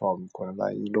دیگران دفاع میکنه و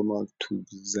این رو ما تو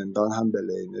زندان هم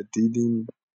بالعینه دیدیم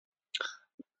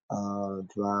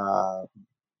و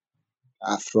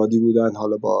افرادی بودن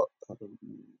حالا با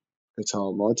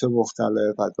اتهامات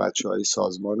مختلف، از بچه‌های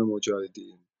سازمان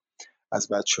مجاهدین، از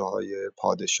بچه‌های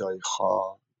پادشاهی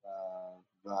خواه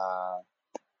و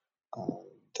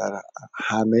در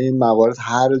همه این موارد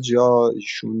هر جا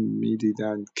ایشون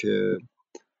میدیدن که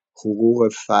حقوق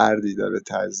فردی داره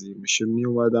تضییع میشه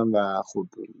میومدن و خب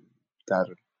در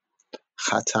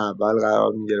خط اول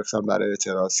قرار میگرفتن برای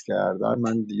اعتراض کردن.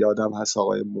 من یادم هست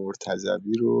آقای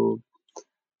مرتضوی رو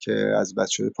که از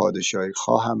بچه پادشاهی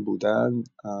خواه هم بودن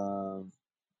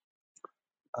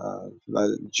و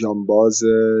جانباز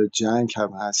جنگ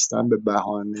هم هستن، به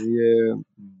بهانه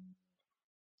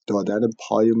دادن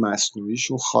پای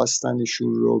مصنوعیشون خواستن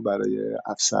ایشون رو برای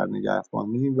افسر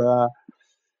نگهبانی و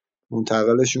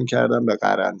منتقلشون کردن به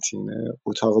قرنطینه،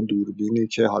 اتاق دوربینی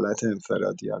که حالت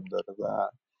انفرادی هم داره و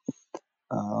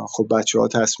خب بچه‌ها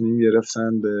تصمیم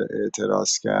گرفتن به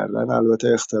اعتراض کردن. البته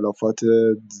اختلافات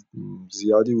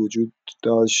زیادی وجود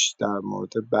داشت در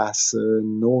مورد بحث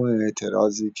نوع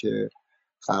اعتراضی که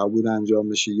قرار بود انجام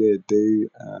بشه. یه عده‌ای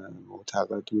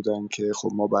معتقد بودن که خب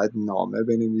ما باید نامه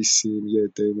بنویسیم، یه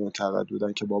عده‌ای معتقد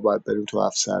بودن که ما باید بریم تو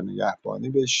افسر نگهبانی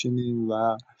بشینیم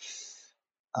و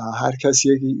هر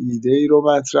کسی یک ایده ای رو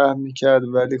مطرح میکرد،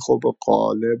 ولی خب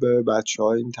غالب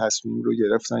بچه‌ها این تصمیم رو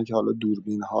گرفتن که حالا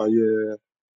دوربین های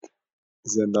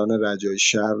زندان رجایی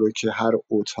شهر رو که هر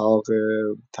اتاق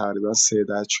تقریبا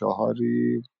 3x4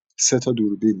 3 تا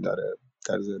دوربین داره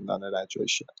در زندان رجایی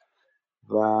شهر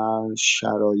و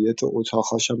شرایط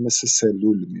اتاق‌هاش هم مثل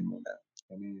سلول میمونه،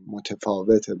 یعنی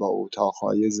متفاوته با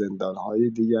اتاق‌های زندان‌های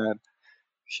دیگر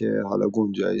که حالا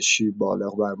گنجایشی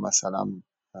بالغ بر مثلا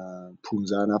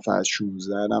 15 نفر،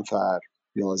 16 نفر،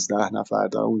 11 نفر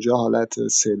داره. اونجا حالت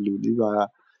سلولی و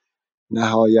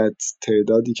نهایت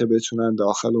تعدادی که بتونن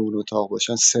داخل اون اتاق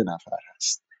باشن 3 نفر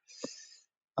هست.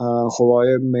 خب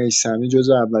آقای میثمی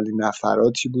جزو اولین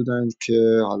نفراتی بودند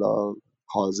که حالا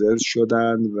حاضر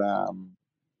شدند و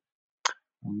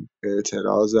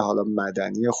اعتراض حالا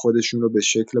مدنی خودشون رو به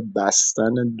شکل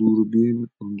بستن دوربین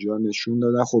اونجا نشون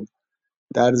دادن. خب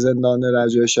در زندان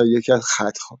رجایی شهر یکی از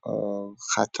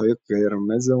خطای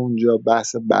قرمز اونجا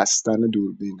بحث بستن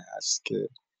دوربین هست که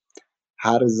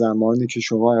هر زمانی که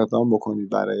شما اقدام بکنید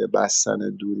برای بستن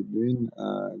دوربین،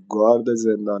 گارد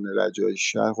زندان رجایی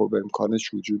شهر خب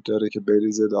امکانش وجود داره که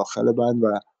بریزه داخل بند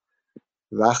و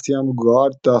وقتی هم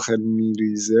گارد داخل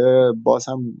میریزه باز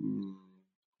هم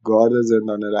گارد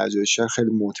زندان رجایی شهر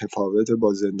خیلی متفاوته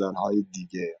با زندانهای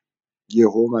دیگه.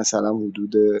 یهو مثلا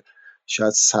حدود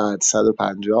شاید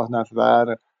 100-150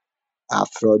 نفر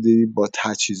افرادی با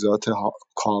تجهیزات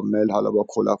کامل، حالا با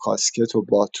کلاه کاسکت و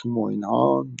باتوم و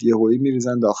اینها، یهویی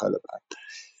میریزن داخل بند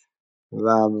و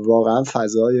واقعا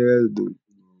فضای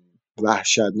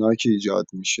وحشتناکی ایجاد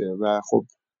میشه و خب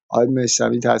آقای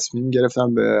میثمی تصمیم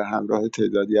گرفتن به همراه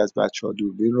تعدادی از بچه‌ها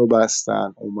دوربین رو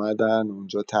بستن، اومدن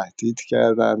اونجا تهدید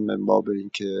کردن من باب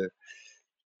اینکه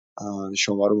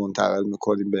شما رو منتقل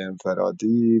میکنیم به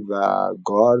انفرادی و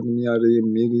گارد میاریم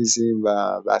میریزیم و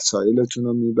وسایلتون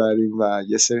رو میبریم و از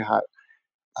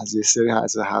یه سری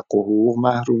از حق و حقوق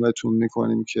محرومتون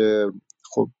میکنیم که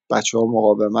خب بچه‌ها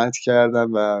مقاومت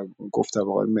کردن و گفتم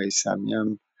آقای میثمی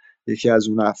هم یکی از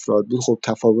اون افراد بود. خب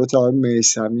تفاوت آقای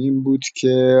میثمی این بود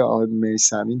که آقای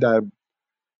میثمی در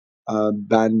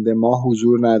بند ما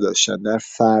حضور نداشتن، در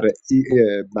فرعی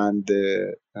بند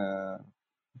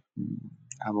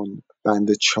همون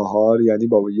بند 4، یعنی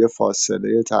با یه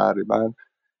فاصله تقریبا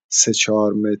 3-4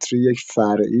 متری یک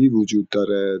فرعی وجود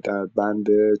داره در بند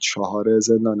 4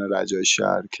 زندان رجایی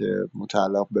شهر که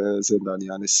متعلق به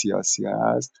زندانیان سیاسی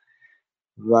هست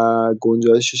و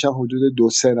گنجایشش هم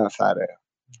حدود 2-3 نفره.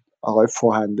 آقای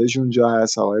فهندج اونجا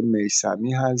هست، آقای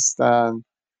میثمی هستن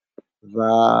و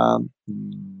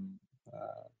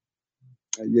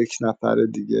یک نفر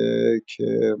دیگه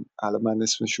که الان من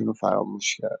اسمشون رو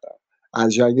فراموش کردم،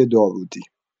 ارجنگ داوودی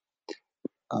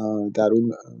در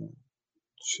اون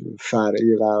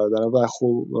فرعی قرار دارن و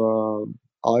خب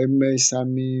آقای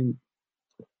میثمی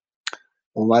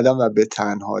اومدن و به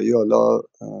تنهایی حالا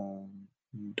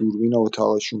دوربین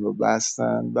اتاقشون رو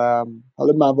بستن و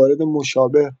حالا موارد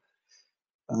مشابه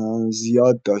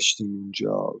زیاد داشتیم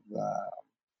اونجا و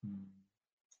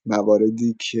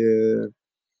مواردی که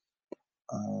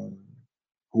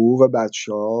حقوق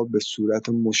بچه‌ها به صورت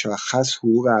مشخص،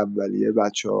 حقوق اولیه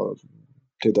بچه‌ها،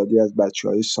 تعدادی از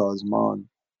بچه‌های سازمان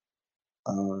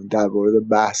در مورد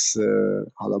بحث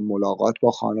حالا ملاقات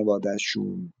با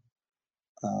خانواده‌شون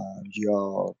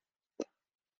یا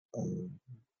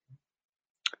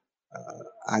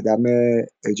عدم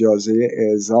اجازه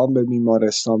اعزام به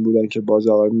بیمارستان بودن که باز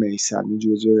آقای میثمی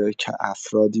جزو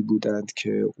افرادی بودند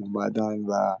که اومدن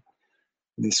و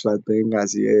نسبت به این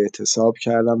قضیه اعتصاب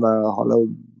کردن و حالا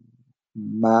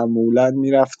معمولا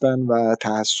میرفتن و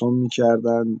تحصن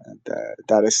میکردن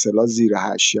در اصطلاح زیر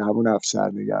حاشیه، همون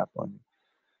افسر نگهبانی،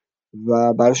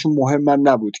 و براشون مهم من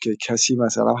نبود که کسی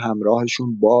مثلا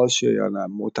همراهشون باشه یا نه.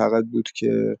 معتقد بود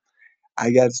که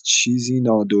اگر چیزی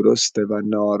نادرسته و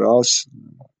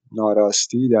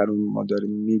ناراستی در اون ما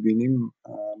داریم میبینیم،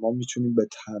 ما میتونیم به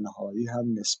تنهایی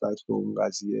هم نسبت به اون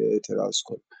قضیه اعتراض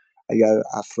کنیم. اگر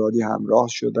افرادی همراه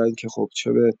شدن که خب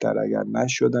چه بهتر، اگر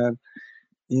نشدن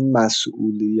این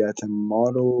مسئولیت ما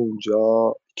رو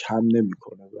اونجا کم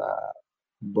نمیکنه و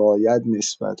باید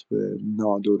نسبت به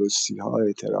نادرستی ها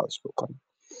اعتراض بکنیم.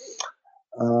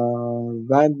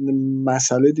 و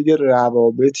مسئله دیگه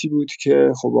روابطی بود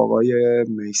که خب آقای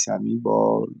میثمی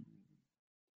با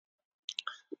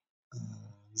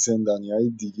زندانیای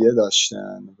دیگه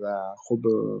داشتن و خب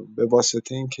به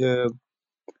واسطه اینکه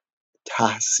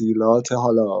تحصیلات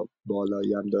حالا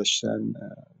بالایی هم داشتن،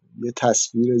 یه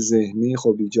تصویر ذهنی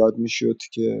خب ایجاد میشد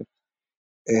که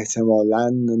احتمالاً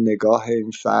نگاه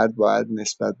این فرد باید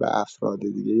نسبت به افراد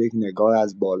دیگه یک نگاه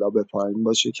از بالا به پایین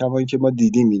باشه، کما اینکه ما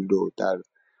دیدیم این رو در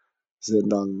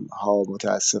زندان ها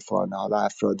متاسفانه. حالا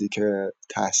افرادی که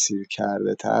تحصیل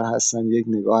کرده تر هستن یک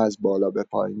نگاه از بالا به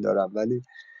پایین دارن، ولی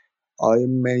آقای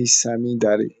میثمی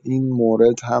در این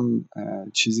مورد هم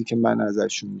چیزی که من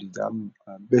ازشون دیدم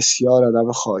بسیار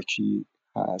آدم خاکی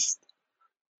هست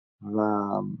و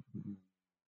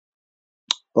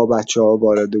با بچه‌ها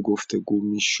وارد گفتگو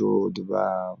میشد و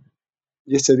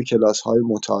یه سری کلاس‌های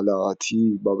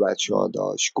مطالعاتی با بچه‌ها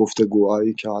داشت،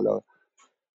 گفتگوهایی که حالا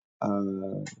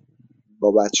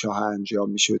با بچه‌ها انجام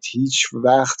میشد. هیچ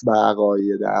وقت به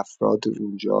عقاید افراد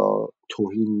اونجا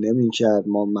توهین نمی‌کرد.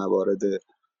 ما موارد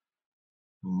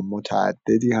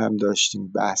متعددی هم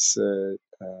داشتیم بحث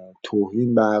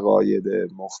توهین به عقاید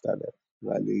مختلف،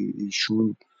 ولی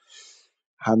ایشون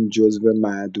هم جزو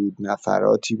معدود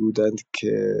نفراتی بودند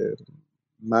که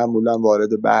معمولا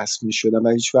وارد بحث می شدن و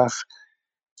هیچ وقت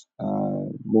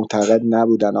معتقد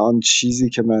نبودن آن چیزی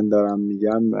که من دارم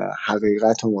میگم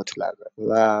حقیقت مطلقه.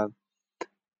 و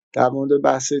در مورد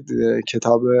بحث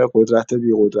کتاب قدرت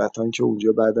بی قدرتان که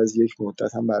اونجا بعد از یک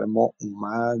مدت هم برای ما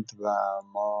اومد و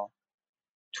ما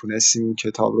تونستیم این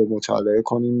کتاب رو مطالعه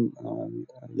کنیم،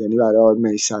 یعنی برای آقای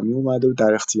میثمی اومده و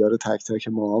در اختیار تک تک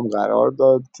ما هم قرار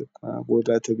داد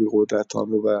قدرت بی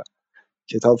قدرتان رو. و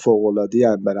کتاب فوق‌العاده‌ای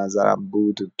هم به نظرم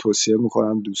بود، توصیه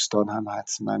میکنم دوستان هم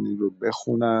حتما این رو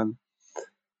بخونن.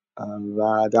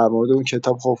 و در مورد اون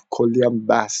کتاب خب کلی هم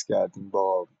بحث کردیم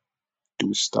با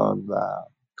دوستان و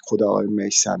خود آقای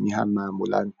میثمی هم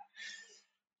معمولا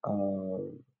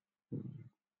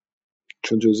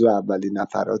چون جزو اولین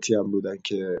نفراتی هم بودن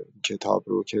که کتاب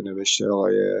رو که نوشته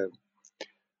آقای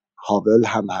هاول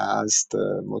هم هست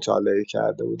مطالعه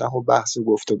کرده بودن. خب بحث و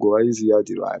گفتگوهای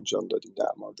زیادی رو انجام دادیم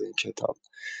در مورد این کتاب.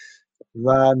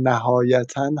 و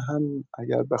نهایتا هم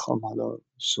اگر بخوام حالا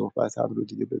صحبتم رو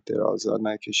دیگه به درازا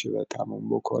نکشه و تموم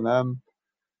بکنم،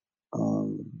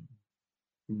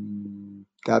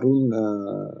 در اون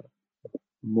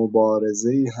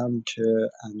مبارزه‌ای هم که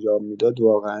انجام میداد،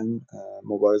 واقعا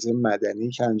مبارزه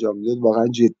مدنی که انجام میداد واقعا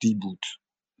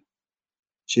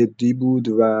جدی بود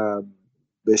و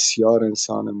بسیار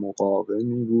انسان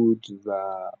مقاومی بود و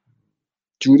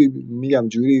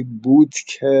جوری بود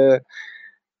که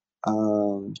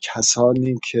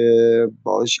کسانی که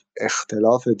باش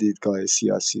اختلاف دیدگاه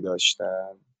سیاسی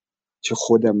داشتن، چه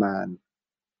خود من،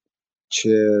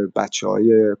 چه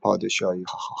بچه‌های پادشاهی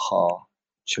خواه،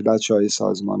 چه بچه‌های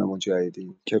سازمان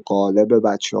مجاهدین که غالب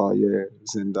بچه‌های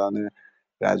زندان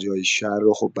رجایی شهر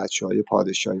رو خب بچه‌های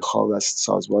پادشاهی خواه و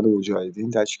سازمان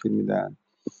مجاهدین تشکیل میدن،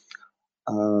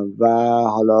 و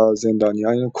حالا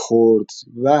زندانیان کرد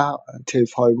و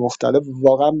طیف‌های مختلف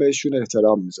واقعا بهشون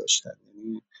احترام میذاشتن.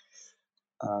 یعنی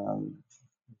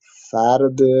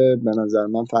فرد به نظر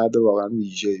من فرد واقعا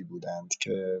ویژه‌ای بودند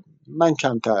که من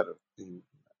کمتر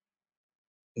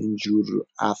اینجور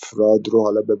افراد رو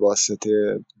حالا به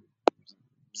واسطه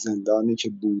زندانی که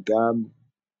بودم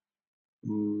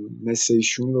مثل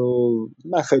ایشون رو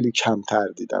من خیلی کمتر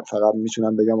دیدم. فقط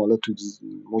میتونم بگم حالا تو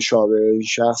مشابه این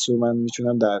شخص رو من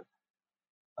میتونم در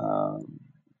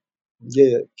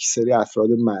یه سری افراد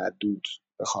معدود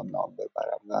بخوام نام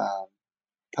ببرم. و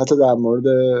حتی در مورد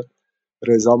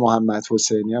رضا محمد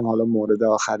حسینی هم حالا مورد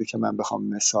آخری که من بخوام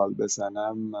مثال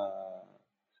بزنم،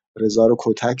 رضا رو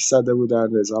کتک زده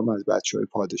بودن. رضا هم از بچه‌های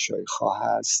پادشاهی خواه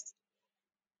هست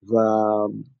و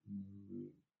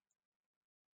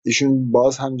ایشون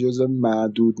باز هم جزو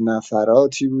معدود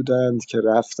نفراتی بودند که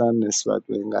رفتن نسبت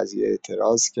به این قضیه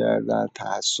اعتراض کردن،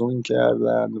 تحسن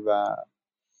کردن و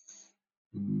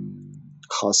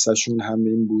خواستشون هم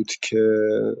این بود که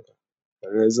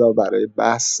رضا برای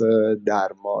بحث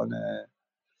درمان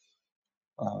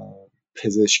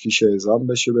پزشکیش اعزام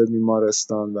بشه به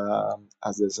بیمارستان و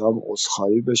از اعزام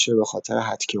عذرخواهی بشه به خاطر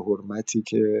هتک حرمتی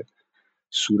که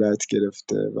صورت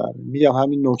گرفته. و میگم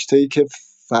همین نکته‌ای که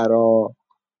فرا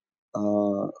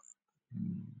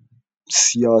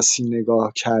سیاسی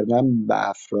نگاه کردن به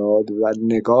افراد و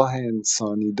نگاه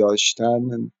انسانی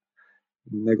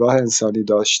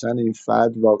داشتن این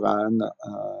فرد واقعا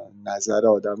نظر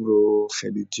آدم رو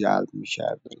خیلی جلب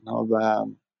می‌کرد اینا. و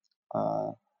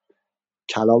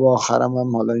کلام آخرم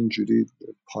هم حالا اینجوری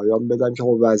پایان بدم که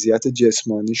خب وضعیت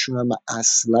جسمانیشون هم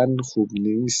اصلا خوب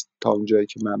نیست تا اونجایی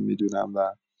که من میدونم.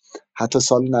 و حتی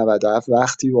سال 97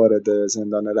 وقتی وارد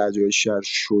زندان رجایی شهر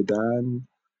شدن،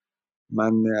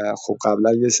 من خب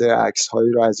قبلا یه سری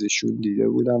عکس‌هایی رو از ایشون دیده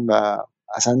بودم و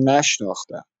اصلا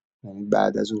نشناختم. یعنی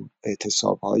بعد از اون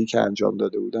اعتصاب‌هایی که انجام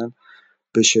داده بودن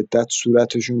به شدت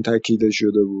صورتشون تکیده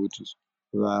شده بود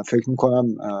و فکر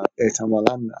میکنم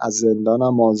احتمالاً از زندان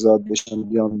هم آزاد بشن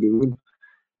بیان بیرون،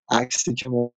 عکسی که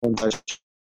منتشر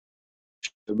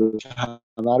بشه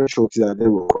همه رو شوک زده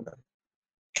بکنن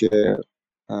که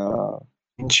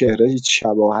این چهره هیچ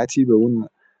شباهتی به اون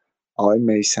آقای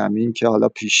میثمی که حالا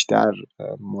پیشتر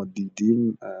ما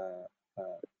دیدیم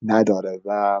نداره.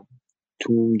 و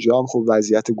تو اونجا هم خب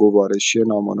وضعیت گوارشی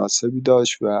نامناسبی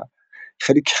داشت و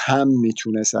خیلی کم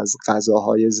میتونست از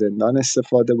غذاهای زندان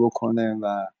استفاده بکنه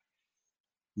و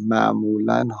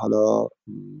معمولا حالا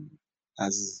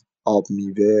از آب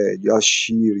میوه یا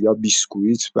شیر یا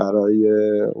بیسکویت برای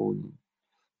اون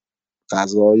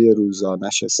غذای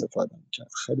روزانش استفاده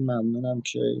میکرد. خیلی ممنونم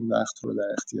که این وقت رو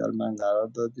در اختیار من قرار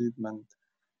دادید. من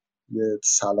یه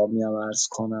سلامی هم عرض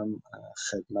کنم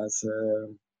خدمت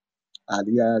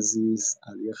علی عزیز،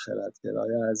 علی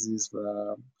خردگرای عزیز و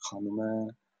خانم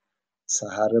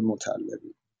سحر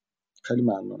مطلبی. خیلی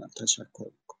ممنونم،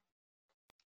 تشکر.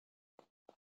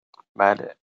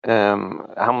 بله،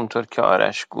 همونطور که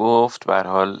آرش گفت به هر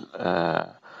حال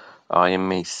آقای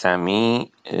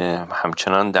میثمی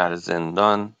همچنان در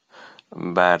زندان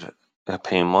بر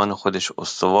پیمان خودش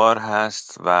استوار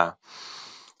هست و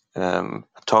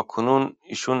تا کنون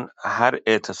ایشون هر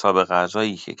اعتصاب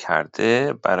غذایی که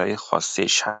کرده برای خواسته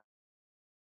شخص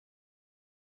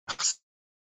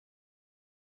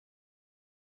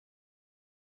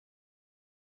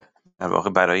در واقع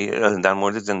در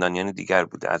مورد زندانیان دیگر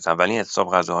بوده. از اولین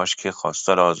اعتصاب غذاهاش که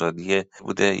خواستار آزادی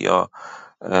بوده یا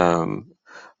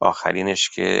آخرینش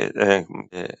که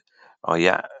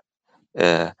آقای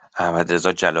احمد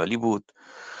رضا جلالی بود.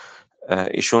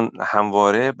 ایشون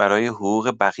همواره برای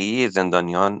حقوق بقیه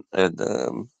زندانیان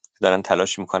دارن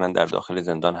تلاش میکنن، در داخل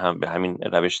زندان هم به همین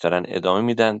روش دارن ادامه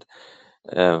میدن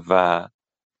و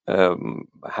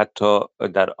حتی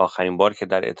در آخرین بار که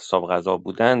در اعتصاب غذا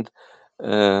بودند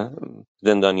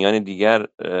زندانیان دیگر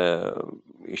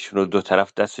ایشون رو دو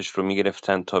طرف دستش رو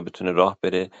میگرفتن تا بتونه راه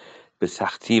بره، به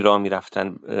سختی راه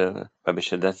میرفتن و به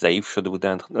شدت ضعیف شده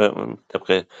بودند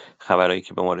طبق خبرایی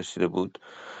که به ما رسیده بود.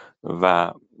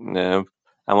 و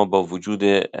اما با وجود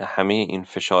همه این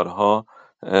فشارها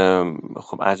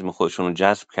خب عزم خودشون رو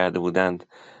جذب کرده بودند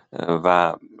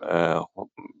و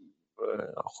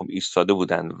خب ایستاده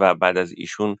بودند و بعد از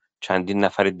ایشون چندین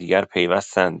نفر دیگر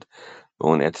پیوستند به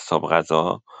اون اعتصاب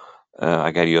غذا.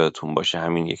 اگر یادتون باشه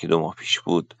همین 1-2 ماه پیش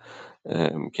بود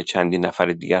که چندین نفر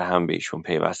دیگر هم به ایشون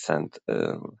پیوستند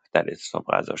در اعتصاب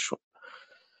غذاشون.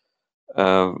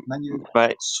 من یه و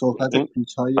صحبت این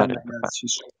کوتاهی هم آره از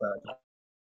چیز کردم.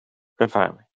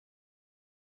 بفرمایید.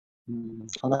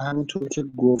 حالا همینطور که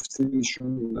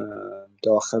گفتیشون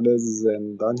داخل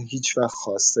زندان هیچ وقت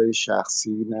خواسته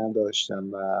شخصی نداشتن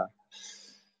و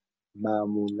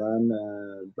معمولا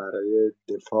برای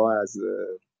دفاع از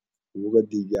حقوق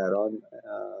دیگران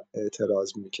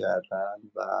اعتراض میکردن.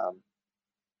 و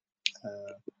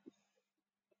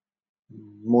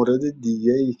مورد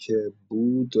دیگه ای که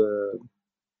بود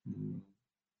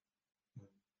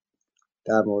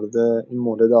در مورد این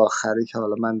مورد آخری که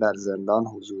حالا من در زندان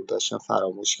حضور داشتم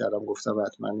فراموش کردم، گفتم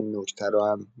حتما این نکته رو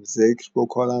هم ذکر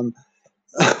بکنم.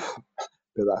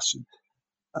 ببخشید.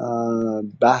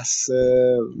 بحث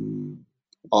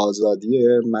آزادی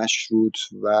مشروط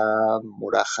و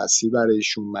مرخصی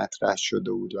برایشون مطرح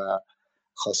شده بود و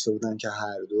خواسته بودن که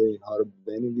هر دو اینها رو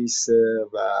بنویسه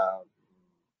و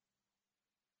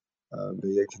به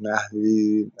یک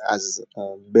نحوی از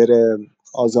بره،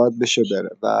 آزاد بشه بره.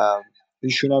 و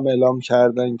ایشون هم اعلام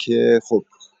کردن که خب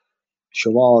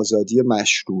شما آزادی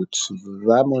مشروط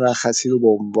و مرخصی رو به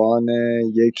عنوان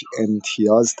یک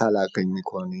امتیاز تلقی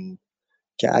میکنید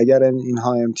که اگر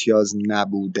اینها امتیاز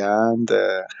نبودند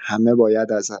همه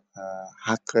باید از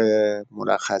حق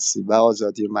مرخصی و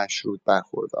آزادی مشروط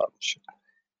برخوردار میشه.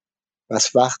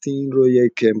 پس وقتی این رو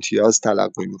یک امتیاز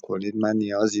تلقی میکنید من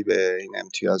نیازی به این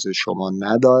امتیاز شما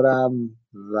ندارم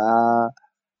و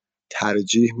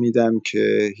ترجیح میدم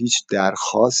که هیچ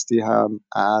درخواستی هم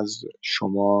از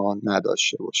شما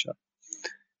نداشته باشم.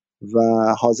 و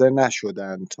حاضر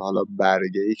نشدند حالا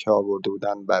برگه‌ای که آورده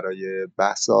بودن برای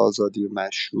بحث آزادی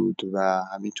مشروط و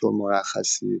همینطور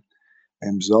مرخصی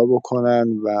امضا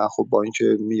بکنن. و خب با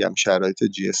اینکه میگم شرایط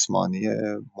جسمانی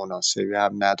مناسبی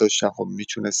هم نداشتن، خب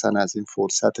میتونستن از این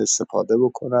فرصت استفاده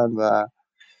بکنن و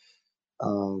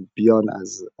بیان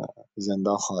از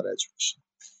زندان خارج بشن.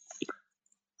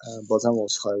 بازم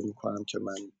عذرخواهی میکنم که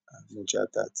من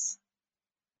مجدد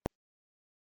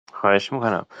خواهش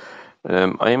میکنم.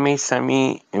 آقای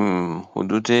میثمی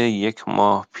حدود 1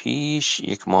 ماه پیش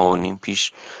 1.5 ماه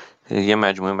پیش یه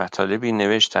مجموعه مطالبی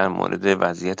نوشت در مورد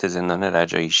وضعیت زندان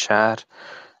رجایی شهر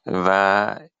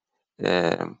و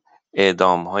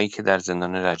اعدام هایی که در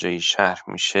زندان رجایی شهر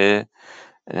میشه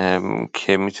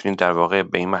که میتونید در واقع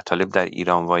به این مطالب در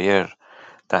ایران وایر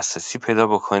دسترسی پیدا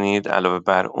بکنید. علاوه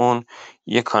بر اون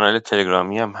یک کانال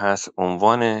تلگرامی هم هست،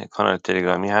 عنوان کانال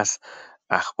تلگرامی هست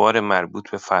اخبار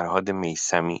مربوط به فرهاد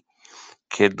میثمی،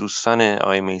 که دوستان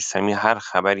آقای میثمی هر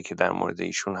خبری که در مورد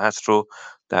ایشون هست رو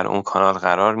در اون کانال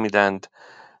قرار میدند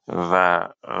و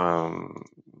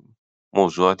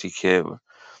موضوعاتی که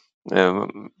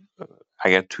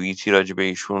اگر توییتی راجع به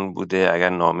ایشون بوده، اگر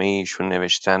نامه ایشون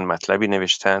نوشتن، مطلبی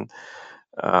نوشتن،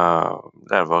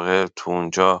 در واقع تو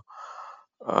اونجا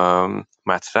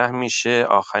مطرح میشه.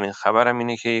 آخرین خبرم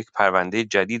اینه که یک پرونده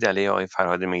جدید علیه آقای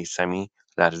فرهاد میثمی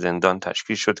در زندان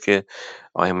تشکیل شد که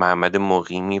آقای محمد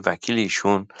مقیمی وکیل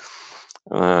ایشون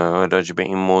راجع به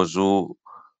این موضوع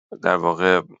در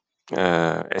واقع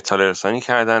اطلاع رسانی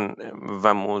کردن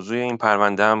و موضوع این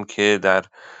پرونده هم که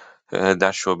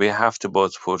در شعبه 7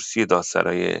 بازپرسی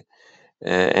دادسرای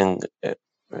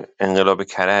انقلاب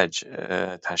کرج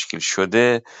تشکیل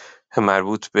شده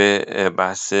مربوط به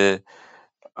بحث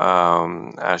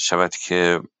عرض شود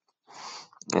که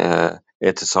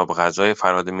اعتصاب غذای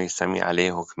فرهاد میثمی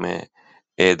علیه حکم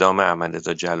اعدام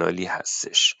احمدرضا جلالی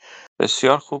هستش.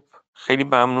 بسیار خوب، خیلی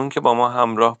ممنون که با ما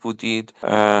همراه بودید.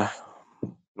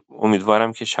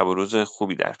 امیدوارم که شب و روز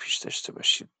خوبی در پیش داشته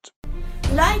باشید.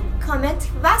 لایک، کامنت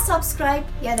و سابسکرایب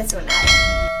یادتون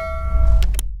نره.